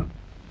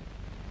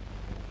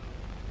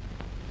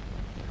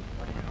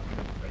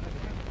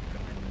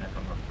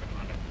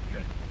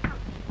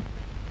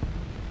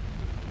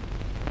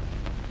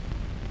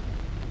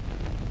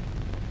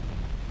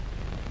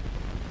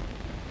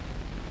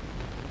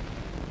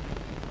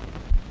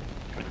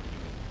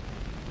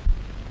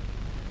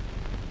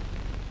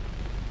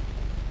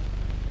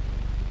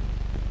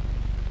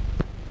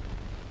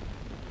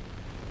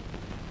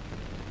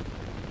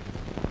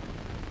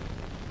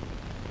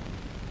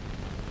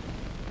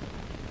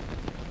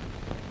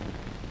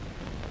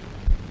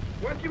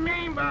 What you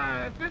mean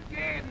by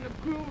asphyxiating the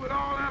crew with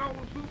all that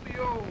old soup of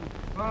yours?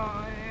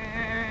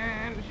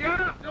 And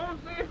shut up, don't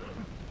say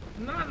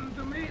nothing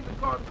to me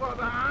because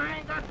I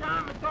ain't got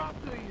time to talk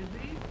to you,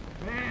 see?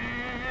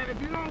 And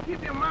if you don't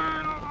keep your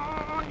mind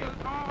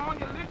on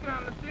your liquor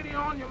and the city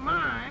on your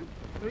mind,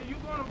 you're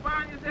going to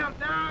find yourself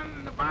down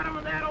in the bottom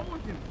of that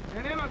ocean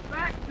and in a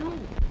sack, too.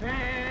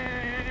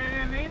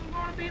 And there ain't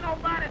going to be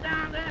nobody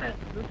down there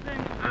to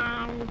sing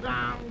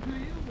down to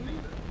you,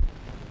 neither.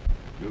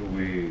 Do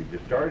we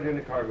discharge any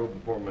cargo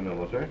before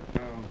Manila, sir?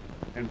 No,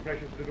 and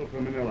precious little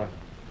for Manila.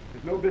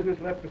 There's no business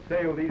left for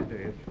sale these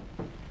days.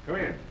 Come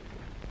in.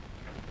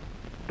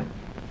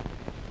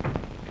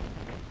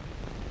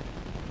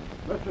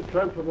 Mr.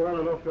 Trent from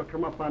Renaldo will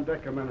come up on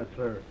deck a minute,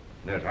 sir.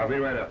 Yes, I'll be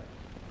right up.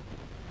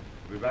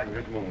 We'll be back in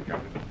just a moment,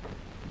 Captain.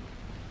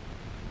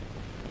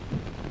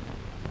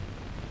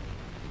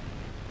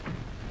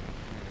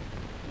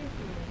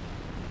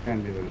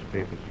 Hand me those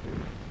papers,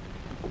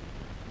 please.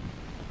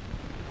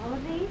 All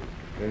of these?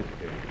 Yes,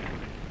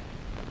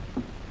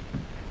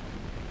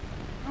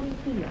 How do you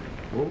feel?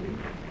 Oh,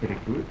 pretty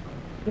good.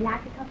 You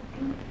like a cup of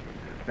tea?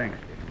 Thanks,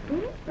 dear.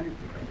 Hmm? Thank you.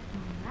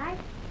 All right.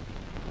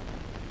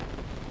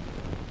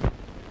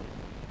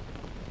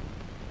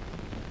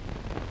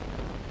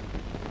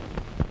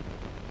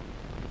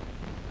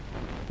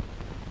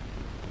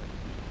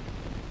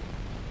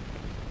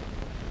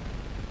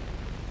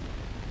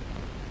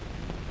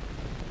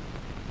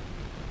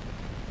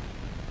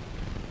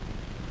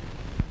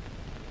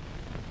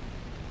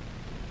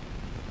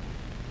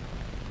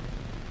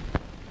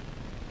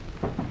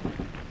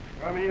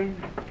 Come in.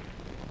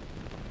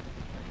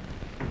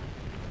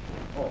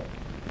 Oh,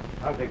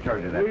 I'll take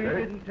charge of that, We sir.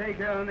 didn't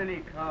take on any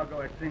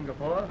cargo at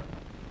Singapore.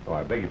 Oh,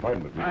 I beg your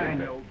pardon, but we I did,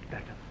 sir. know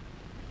better.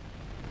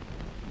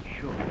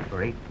 Sure,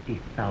 for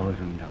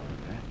 $80,000,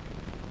 eh?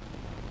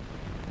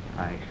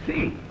 I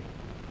see.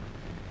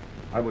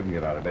 I wouldn't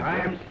get out of bed,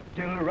 I sir. am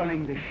still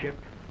running the ship.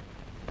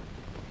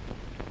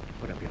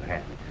 Put up your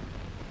hands.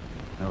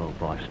 No,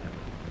 Bartstow.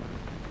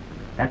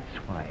 That's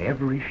why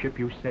every ship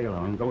you sail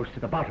on goes to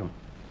the bottom.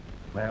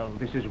 Well,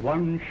 this is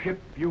one ship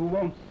you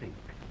won't sink.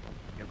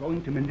 You're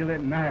going to Manila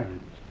in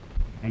irons,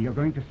 and you're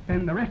going to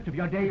spend the rest of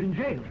your days in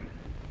jail.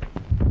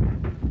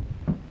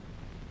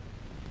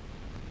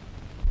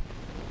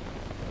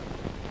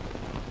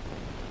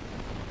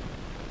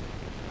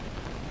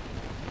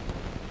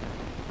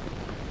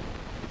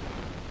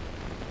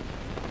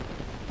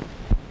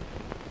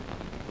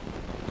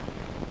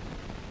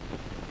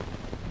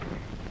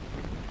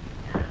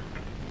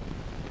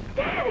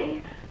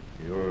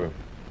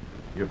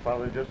 Your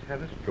father just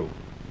had a stroke.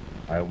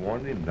 I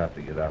warned him not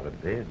to get out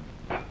of bed.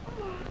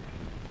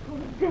 Oh,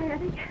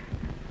 Daddy.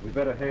 We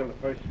better hail the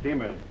first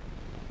steamer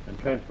and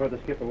transfer the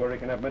skipper where he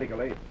can have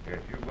medical aid. Yes,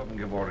 you go up and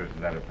give orders to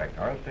that effect.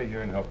 I'll stay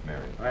here and help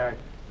Miriam. All right.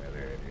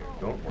 There.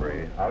 Don't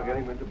worry. I'll get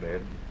him into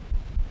bed.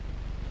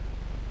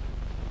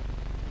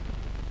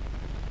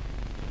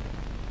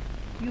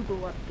 You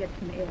go up, get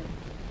some air.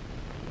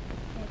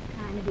 That's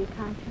kind of you,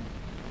 Concha.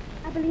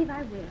 I believe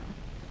I will.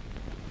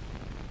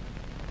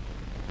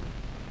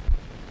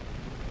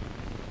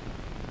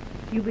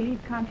 You believe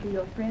Concha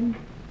your friend?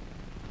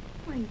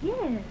 Why,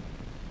 yes.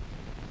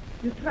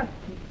 You trust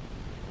me?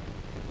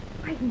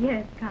 Why,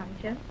 yes,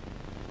 Concha.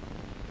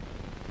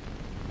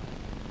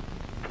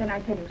 Then I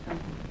tell you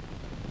something.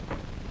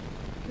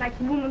 Like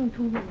woman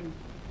to woman.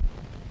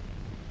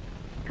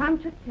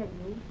 Concha tell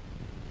you,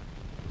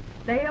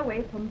 stay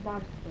away from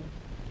Bartstow.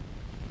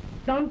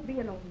 Don't be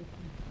alone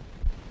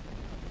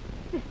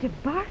with Mr.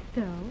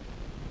 Bartstow?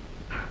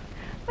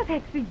 Well,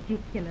 that's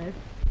ridiculous.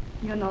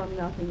 me. You know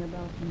nothing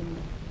about me.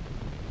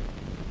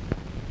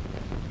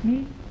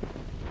 Me?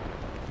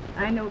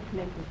 I know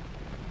plenty.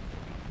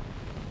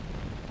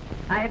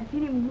 I have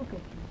seen him look at you.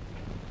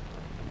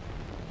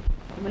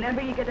 And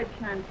whenever you get a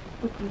chance,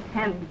 put his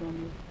hands on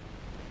you.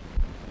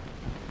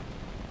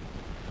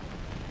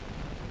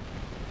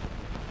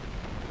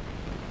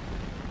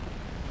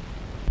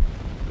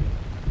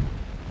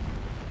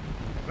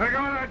 Let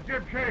go of that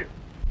jib sheet.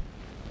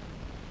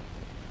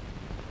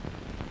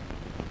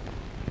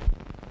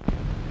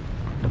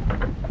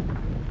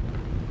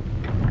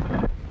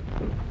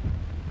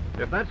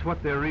 If that's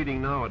what they're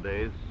reading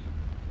nowadays,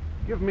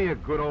 give me a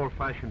good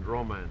old-fashioned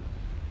romance,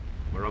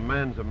 where a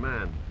man's a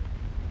man,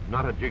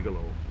 not a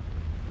gigolo.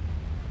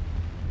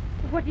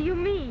 What do you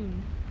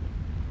mean?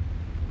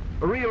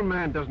 A real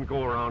man doesn't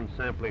go around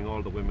sampling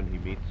all the women he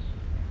meets.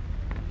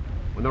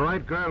 When the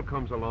right girl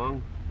comes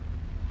along,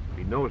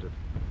 he knows it.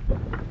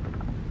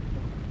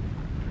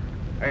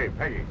 Hey,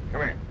 Peggy,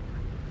 come here.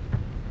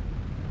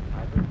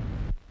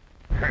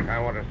 Trent, I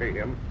want to see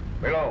him.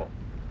 Below.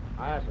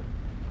 Aye, sir.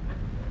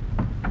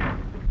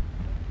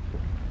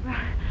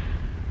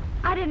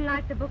 I didn't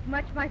like the book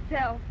much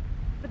myself,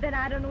 but then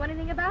I don't know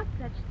anything about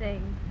such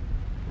things.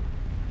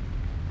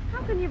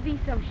 How can you be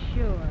so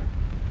sure?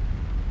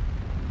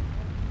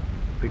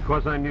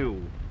 Because I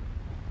knew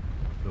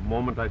the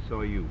moment I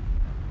saw you.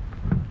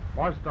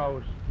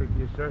 Barstow speaking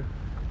to you, sir.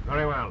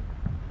 Very well.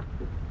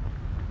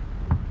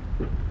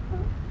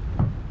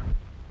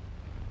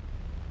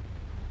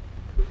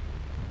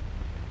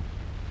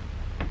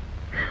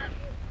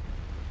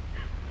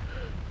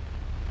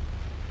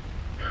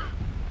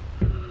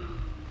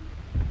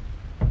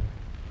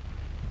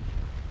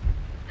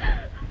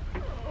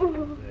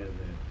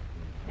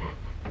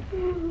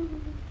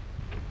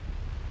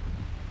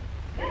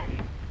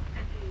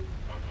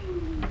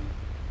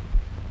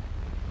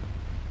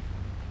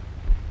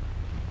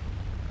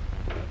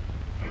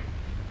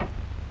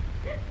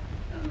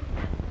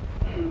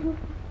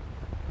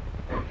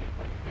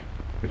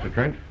 Mr.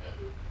 Trent,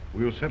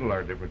 we'll settle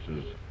our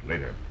differences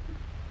later.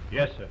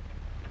 Yes, sir.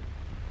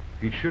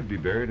 He should be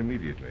buried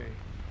immediately.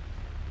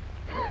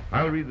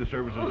 I'll read the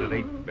services at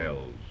 8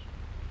 bells.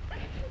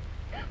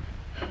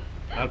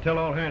 I'll tell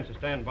all hands to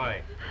stand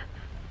by.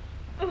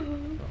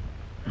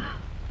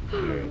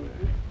 There.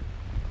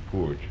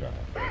 Poor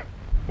child.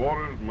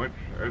 For as much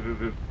as it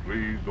has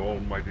pleased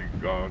Almighty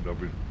God of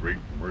his great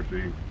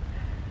mercy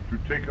to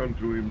take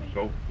unto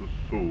himself the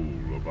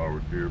soul of our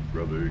dear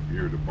brother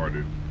here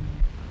departed,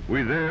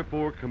 we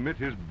therefore commit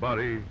his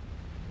body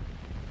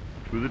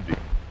to the deep,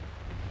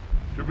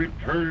 to be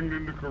turned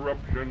into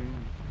corruption,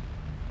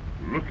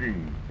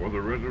 looking for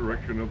the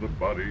resurrection of the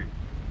body,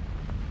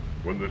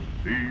 when the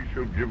sea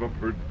shall give up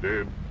her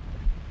dead,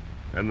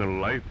 and the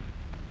life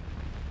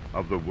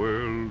of the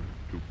world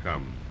to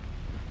come.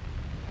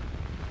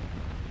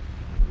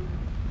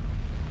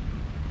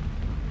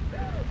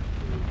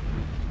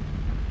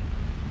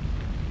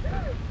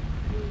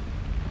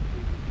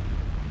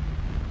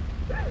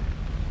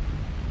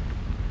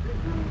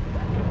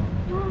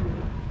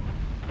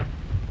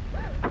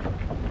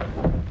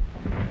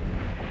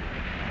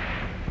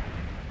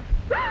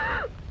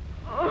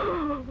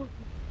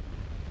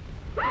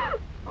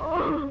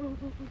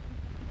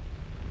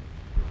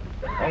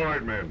 All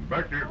right, men,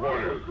 back to your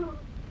quarters.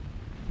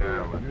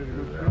 Now, let's do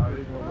that.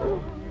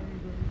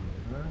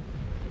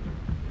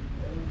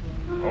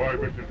 All right,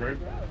 Mr. Trent,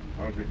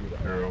 I'll take Miss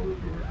Carroll to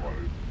her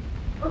quarters.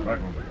 Back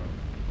on the gun.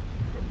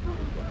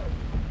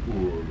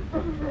 Poor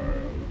little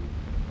child.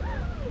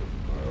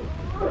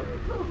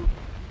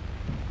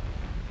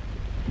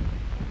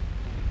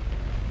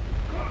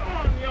 Come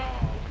on,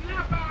 y'all.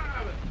 Snap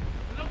out of it.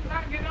 Looks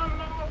like it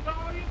unloads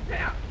all your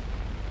taps.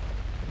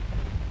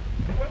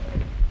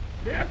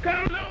 Here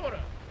comes Bloater.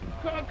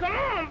 Come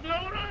on,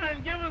 Bloater,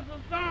 and give us a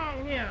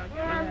song here.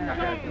 Give us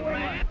a tune,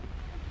 man.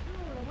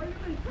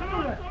 Come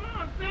on,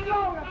 sing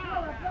Bloater. Come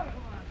on,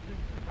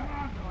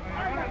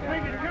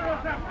 sing it. Give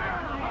us that. Come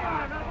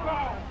on, let's go.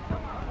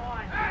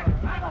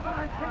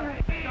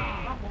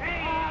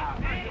 Hey,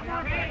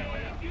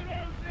 if you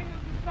don't sing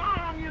us a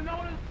song, you know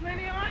there's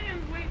plenty of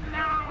onions waiting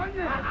now.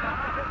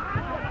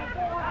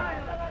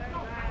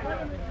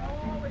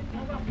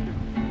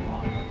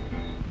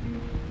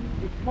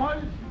 It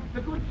was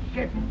the good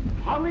ship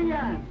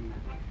Pollyann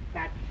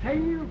that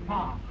sailed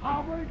for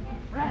Harvard,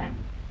 France.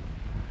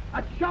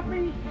 A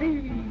choppy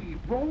sea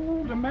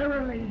rolled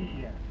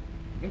merrily.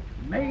 It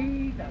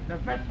made the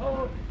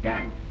vessel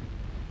dance.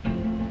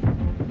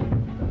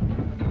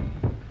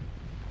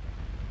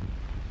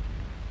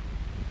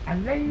 A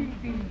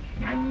lady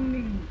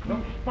standing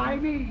close by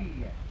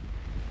me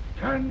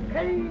turned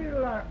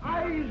pale, her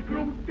eyes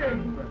grew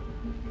dim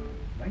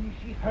when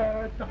she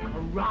heard the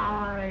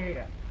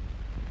cry,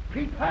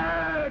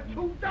 "Prepare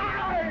to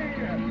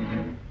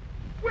die!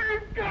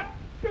 We've got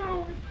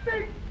to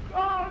sink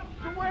or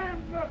swim!"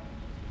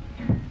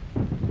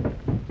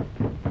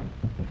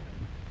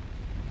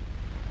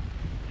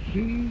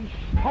 She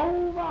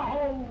stove a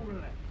hole in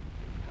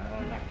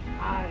her left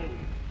eye.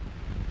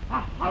 A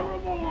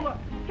horrible,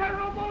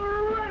 terrible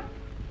rip!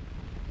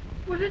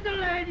 Was it the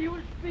lady you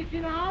were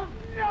speaking of?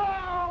 No,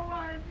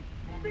 I'm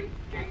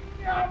speaking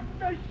of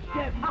the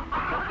ship.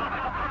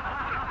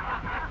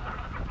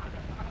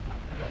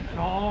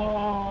 So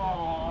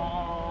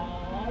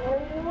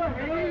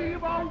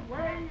heave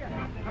away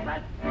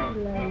that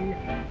delay,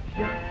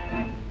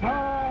 ship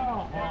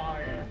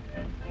ahoy.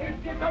 If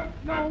you don't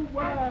know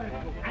where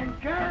to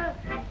anchor,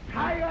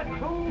 tie her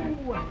to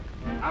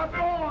a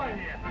buoy.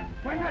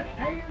 When the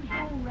sails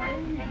are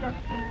raised,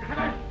 can I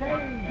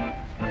stay?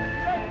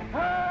 Let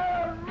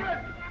her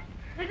rip.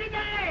 Is it a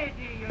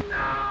lady?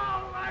 No,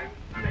 I'm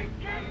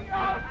thinking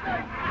of the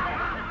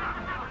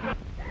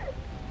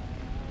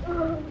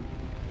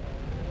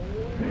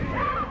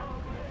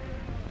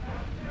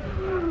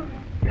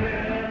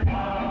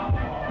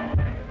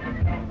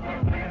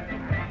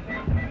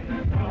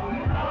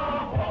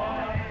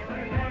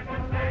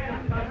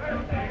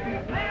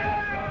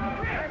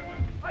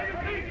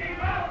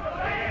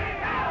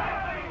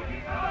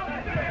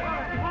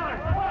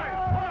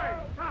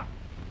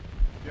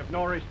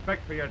No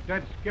respect for your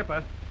dead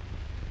skipper.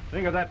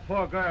 Think of that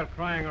poor girl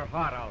crying her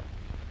heart out.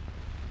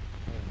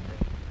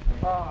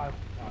 Oh, I'm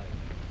sorry.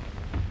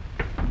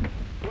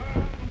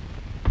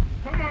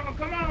 Well,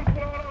 come on,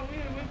 Bloater.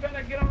 We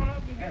better get on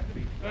up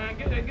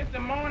and get the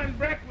morning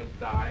breakfast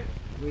started.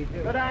 We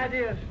do. Good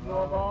idea,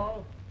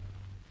 Snowball.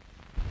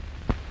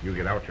 You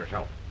get out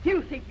yourself.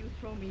 You think you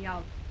throw me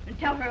out and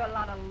tell her a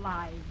lot of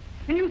lies.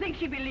 And you think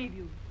she'd believe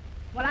you.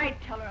 Well, I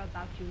tell her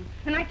about you,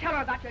 and I tell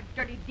her about your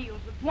dirty deals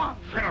with Wong.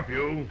 Shut up,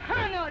 you.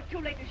 Oh, no, it's too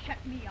late to shut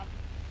me up.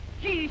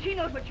 She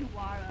knows what you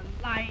are, a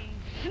lying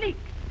sneak,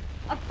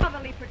 a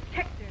fatherly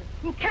protector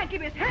who can't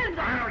keep his hands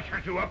on her. I'll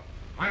shut you up.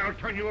 I'll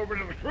turn you over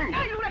to the crew.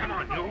 No, you let Come me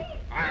on, go. you.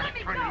 I'll Let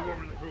me turn go. you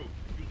over to the crew.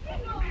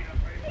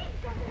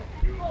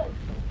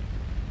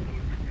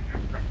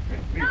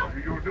 What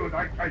you do as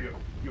I tell you.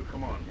 You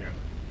come on here.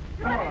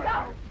 Let me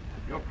go.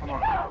 You come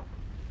on.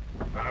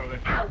 Now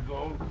let you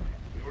go.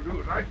 You'll do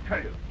as I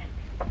tell you.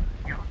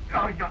 You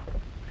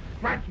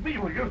scratch me,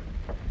 will you?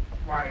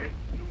 Why,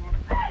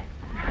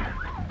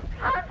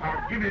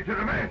 I'll give you to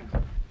the men.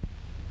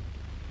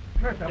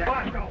 Mr.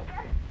 Bartstow,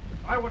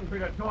 I wouldn't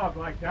treat a dog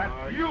like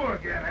that. You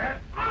again, eh?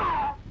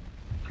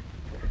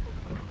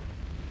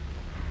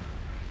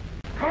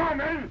 Come on,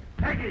 men.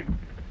 Take him.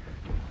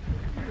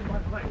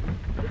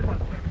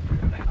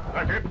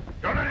 That's it.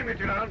 Don't let him get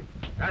you down.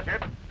 That's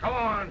it. Come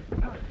on.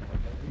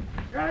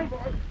 That's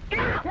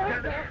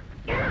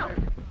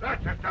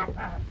it, stuff.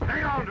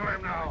 Hang on to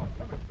him now.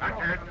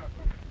 That's it.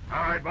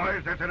 All right,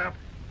 boys, that's enough.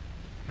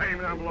 Take him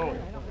down below.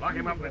 Lock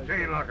him up in the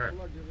chain locker.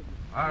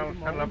 I'll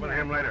settle up with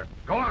him later.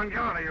 Go on, get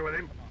out of here with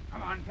him.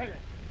 Come on, take it.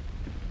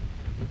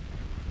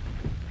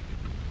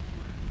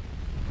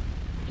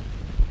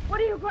 What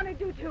are you going to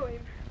do to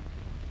him?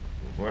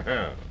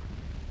 Well,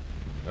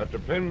 that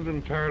depends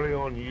entirely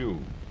on you.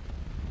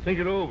 Think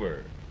it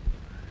over.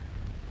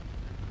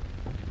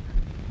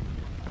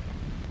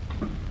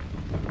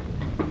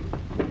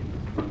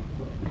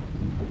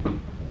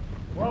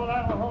 Well,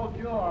 that'll hold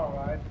you all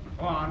right.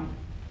 Go on.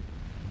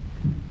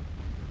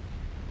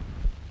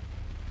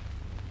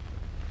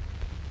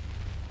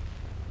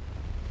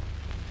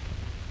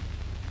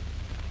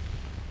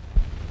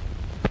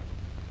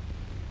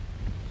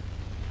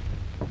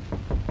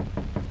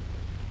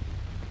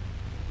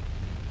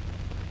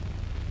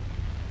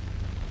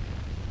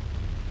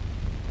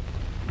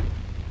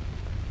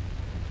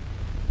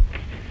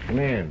 Come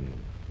in.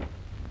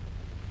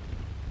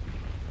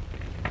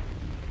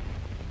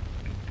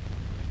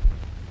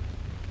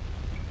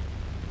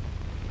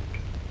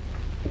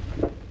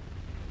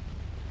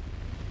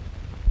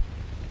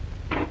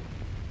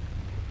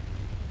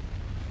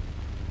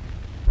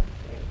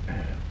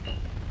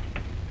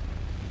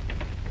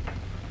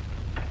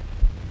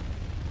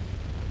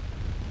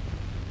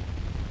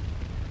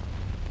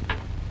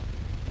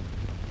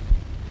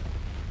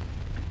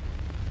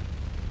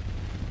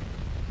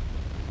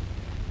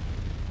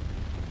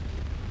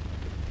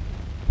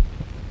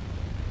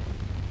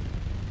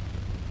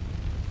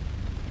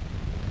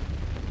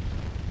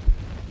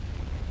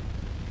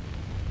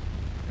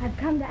 I've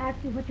come to ask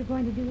you what you're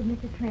going to do with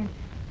Mr. Trent.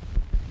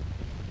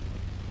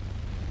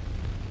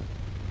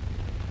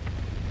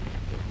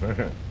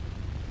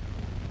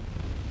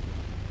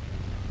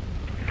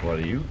 What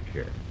do you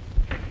care?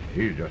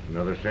 He's just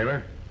another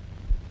sailor.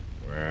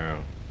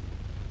 Well,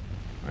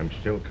 I'm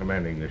still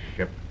commanding this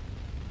ship.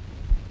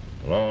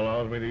 The law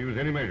allows me to use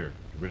any measure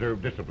to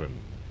preserve discipline.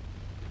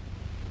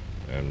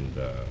 And,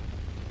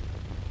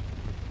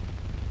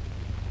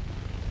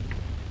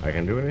 I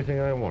can do anything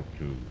I want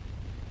to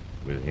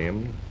with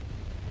him.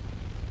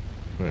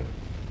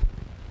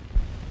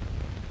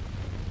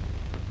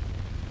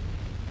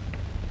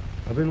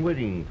 I've been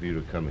waiting for you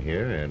to come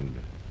here and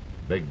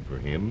beg for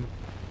him.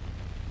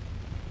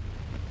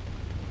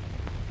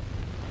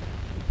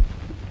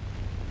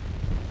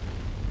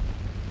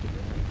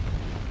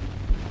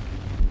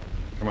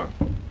 Come on.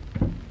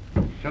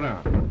 Sit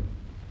down.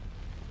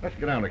 Let's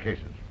get down to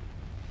cases.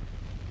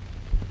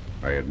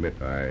 I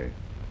admit I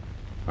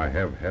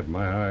have had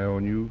my eye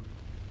on you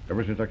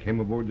ever since I came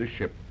aboard this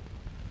ship.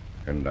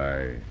 And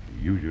I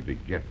usually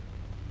get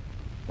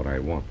what I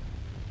want.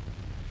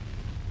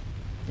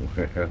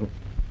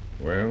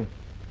 Well,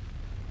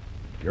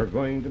 you're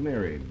going to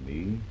marry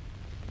me.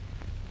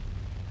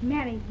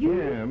 Marry you?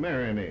 Yeah,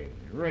 marry me.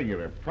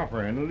 Regular,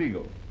 proper, and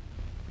legal.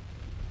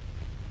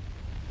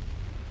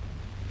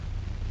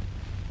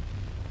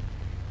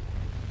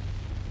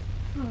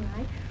 All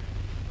right.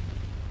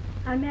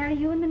 I'll marry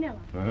you in Manila.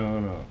 Oh,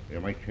 no. You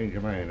might change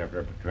your mind after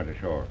I put Trent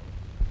ashore.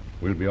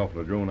 We'll be off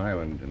Ladrone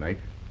Island tonight.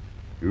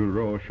 You'll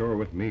row ashore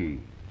with me.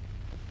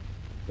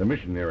 The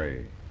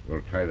missionary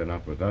will tie the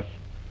knot with us.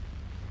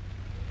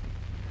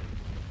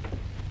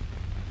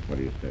 What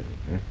do you say,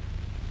 huh?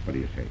 What do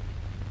you say?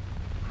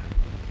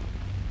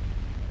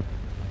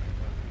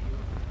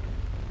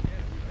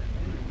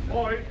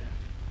 Boys,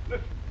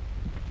 listen.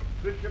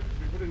 This ship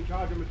will be put in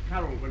charge of Miss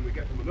Carroll when we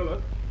get to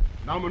Manila.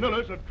 Now,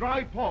 Manila's a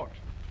dry port.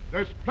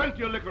 There's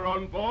plenty of liquor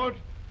on board,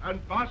 and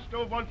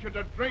Bartstow wants you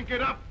to drink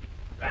it up.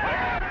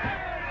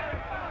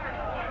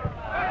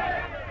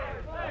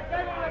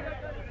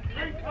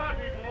 Drink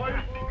hearty,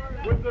 boys,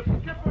 with the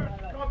skipper's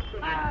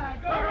company.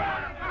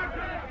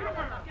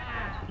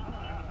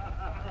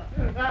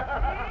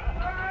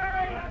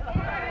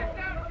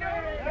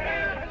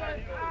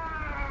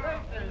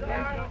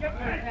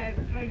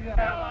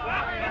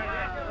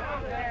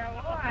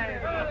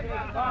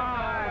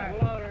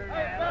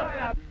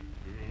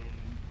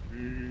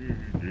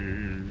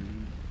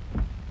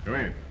 Come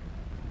in.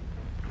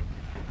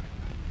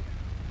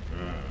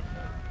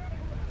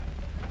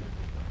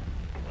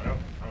 Well,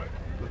 all right,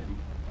 listen.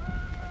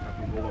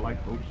 Captain's all the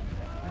lifeboats.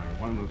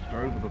 One in the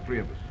stern for the three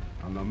of us.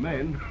 And the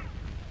men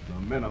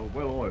are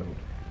well oiled.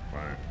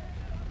 Fine.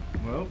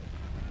 Well,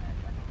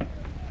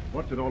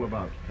 what's it all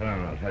about? Sit down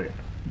and I'll tell you.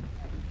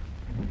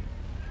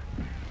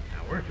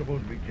 Now, we're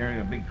supposed to be carrying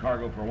a big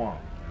cargo for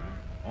Wong,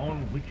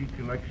 on which he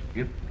collects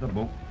if the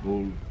boat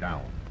goes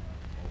down.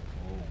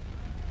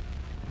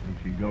 And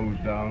she goes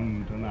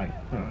down tonight.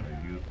 Huh?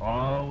 You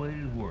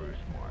always were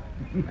smart.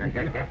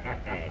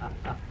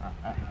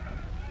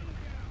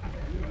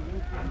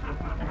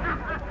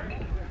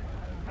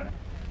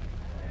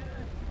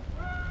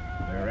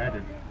 They're at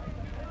it.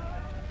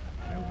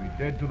 They'll be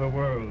dead to the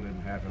world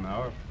in half an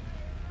hour.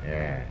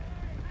 Yeah.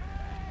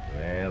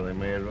 Well, they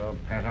may as well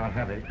pass out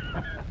happy.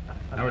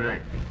 Have a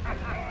drink.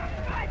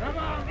 Come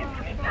on,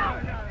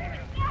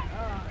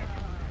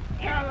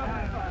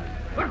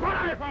 Look what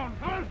I found,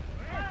 fellas!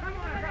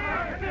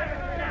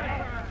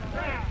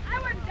 I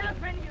wouldn't tell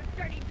for any of you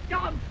dirty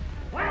dogs.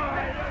 Wait a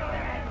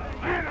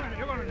minute,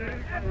 you're going to do.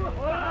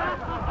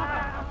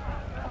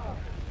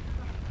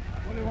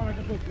 What do you want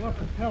to do? You want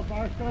to tell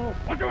Barstow?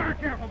 What do I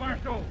care for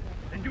Barstow?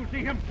 Did you see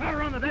him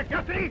clatter on the deck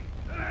yesterday?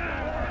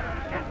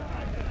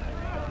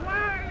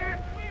 Why let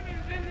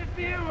women's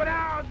interfere with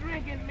our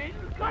drinking, Miss?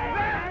 Come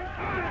back!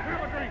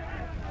 Have a drink.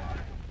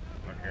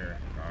 Look here,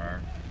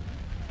 Star.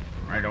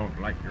 I don't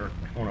like your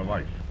tone of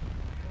voice.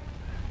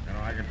 You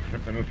know, I can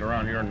slip the noose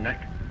around your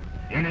neck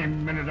any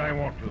minute I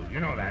want to. You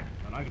know that.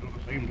 And I can do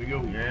the same to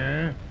you.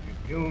 Yeah? You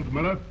killed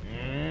Miller.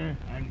 Yeah?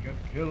 And you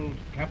killed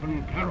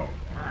Captain Carroll.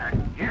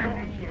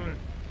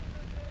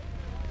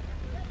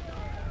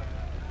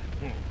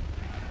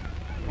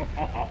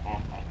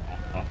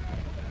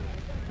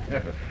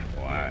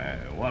 Why,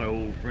 what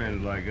old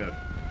friends like us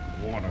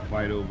want to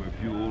fight over a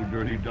few old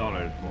dirty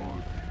dollars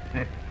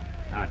for?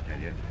 I'll tell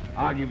you,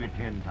 I'll give you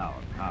 10,000.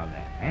 How's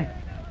that, eh?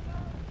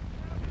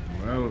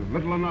 Well,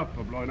 little enough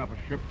for blowing up a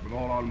ship with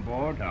all on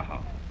board.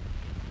 Oh.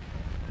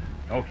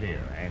 Okay,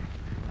 eh?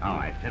 All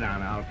right, sit down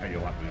and I'll tell you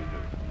what we'll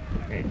do.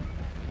 Hey,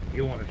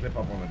 you want to slip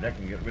up on the deck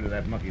and get rid of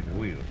that monkey at the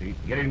wheel, see?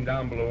 Get him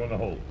down below in the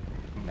hold.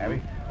 Have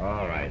he?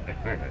 All right.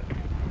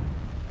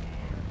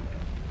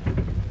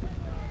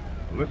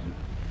 Listen,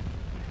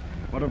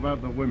 what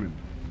about the women?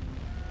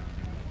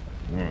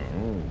 Well,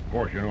 of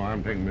course, you know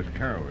I'm taking Miss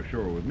Carroll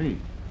ashore with me.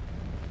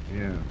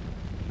 Yeah,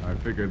 I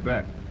figured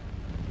that.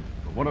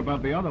 But what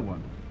about the other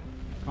one,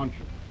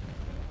 Concha?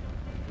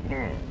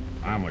 Well,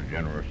 I'm a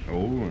generous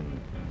soul, and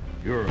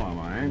you're all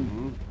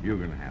mine. You're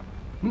going to have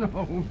her.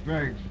 No,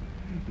 thanks.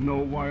 No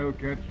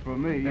wildcats for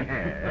me.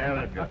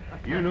 Yeah, look,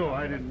 you know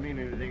I didn't mean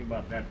anything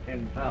about that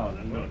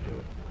 10,000, don't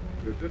you?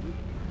 You didn't?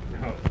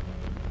 No.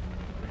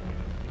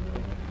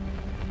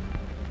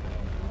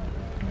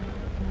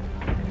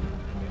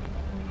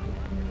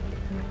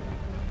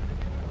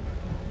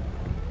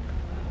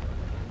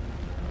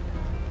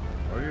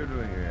 What are you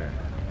doing here?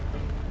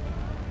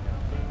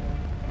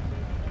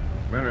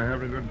 Men are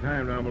having a good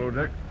time down below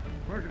deck.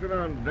 Why don't you go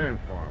down and dance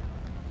for them?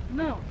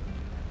 No.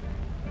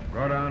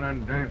 Go down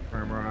and dance for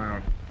him, or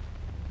I'll...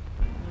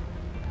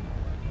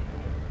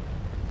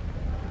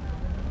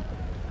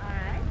 All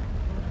right.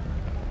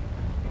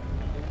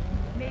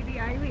 Maybe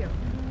I will.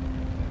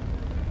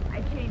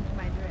 I changed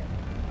my dress.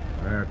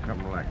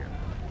 Something like it.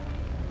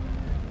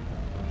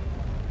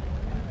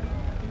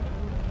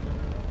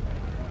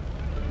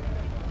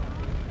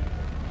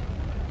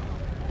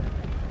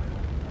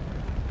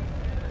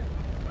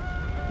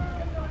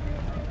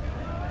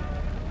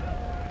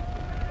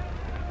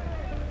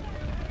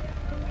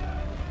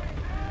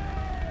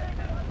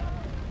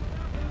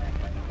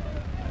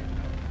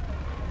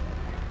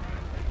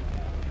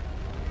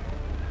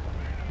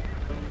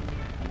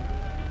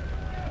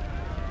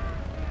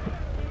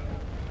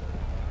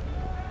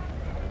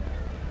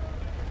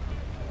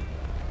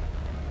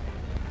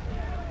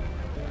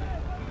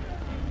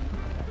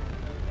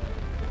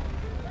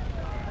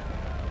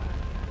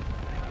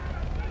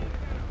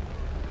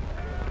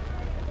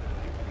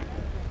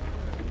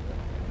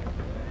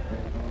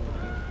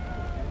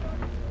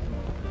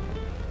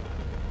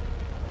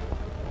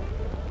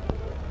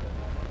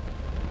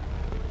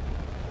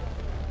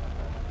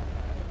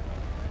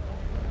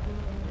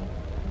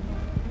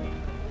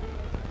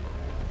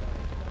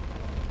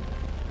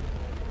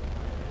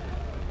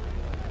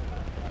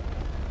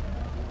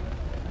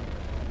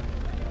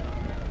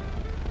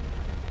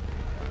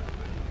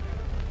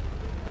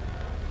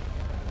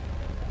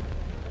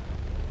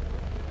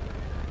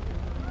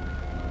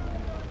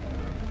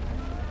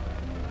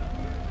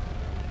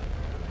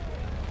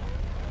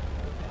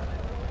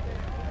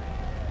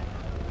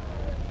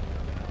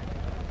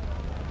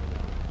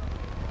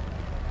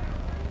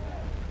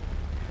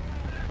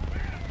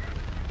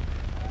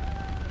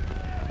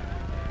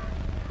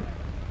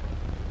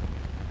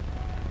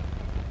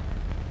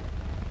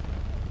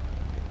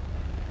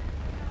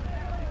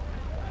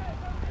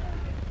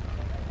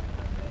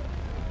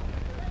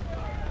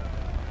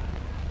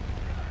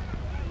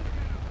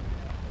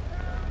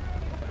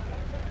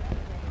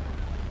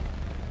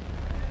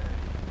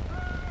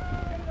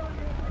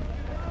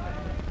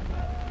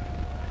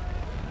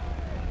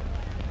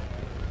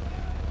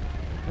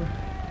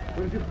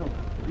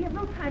 We have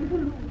no time to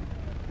lose.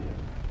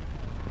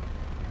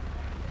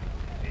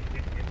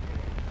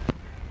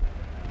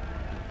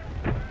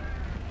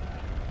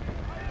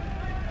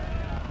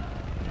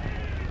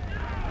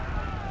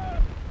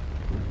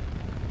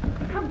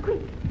 Come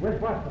quick. Where's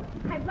Barstow?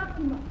 I've locked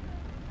him up.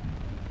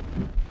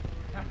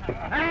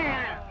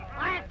 Hey,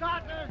 I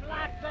thought there was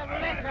lots of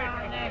liquor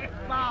on this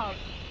boat.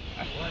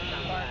 What's the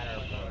matter,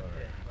 Bloater?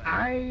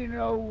 I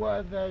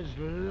know there's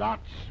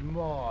lots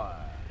more.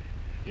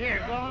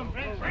 Here, go on,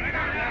 Prince. Bring it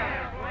on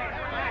here.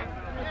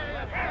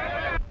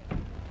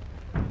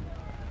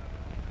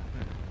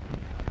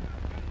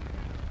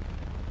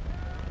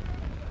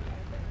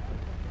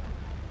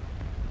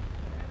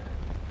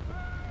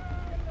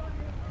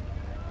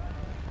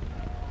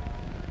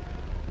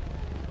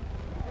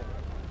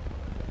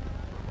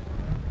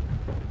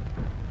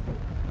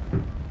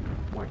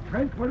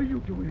 Trent, what are you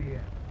doing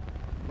here?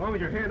 As long as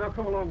you're here, now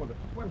come along with us.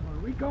 Well, where are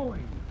we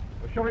going?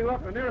 We're showing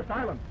off the nearest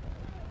island.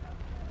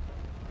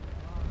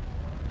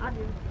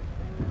 Adieu.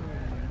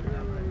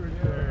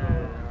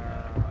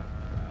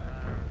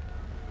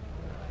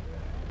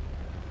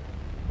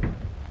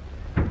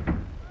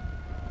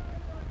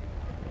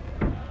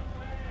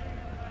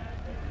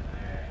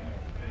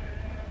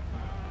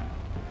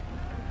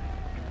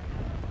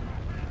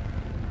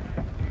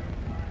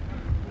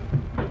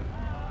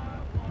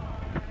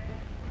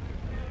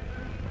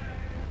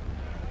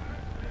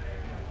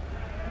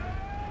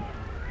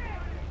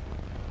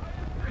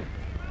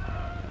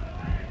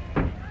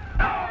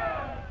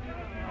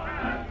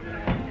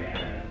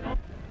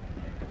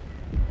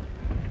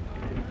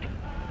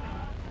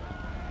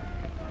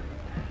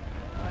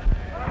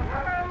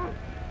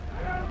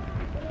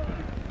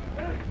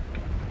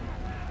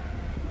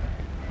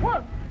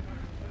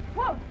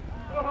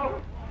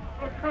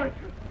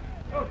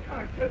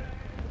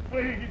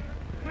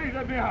 Please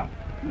let me out.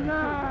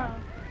 No,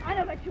 I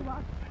don't let you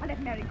out. I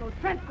let Mary go,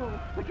 Trent go,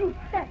 but you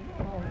stay.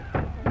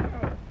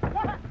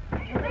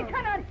 They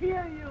cannot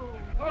hear you.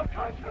 Oh,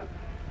 Concha,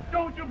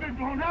 don't you be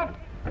blown up.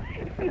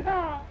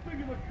 No.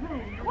 Think of the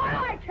crew. Why do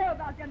I care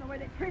about them the way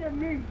they treated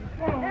me?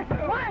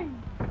 They're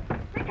swine.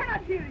 They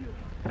cannot hear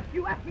you.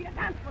 You asked me to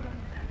dance for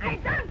them. I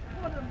danced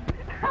for them.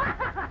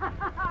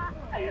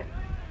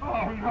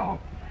 Oh, no.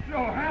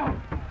 No, help.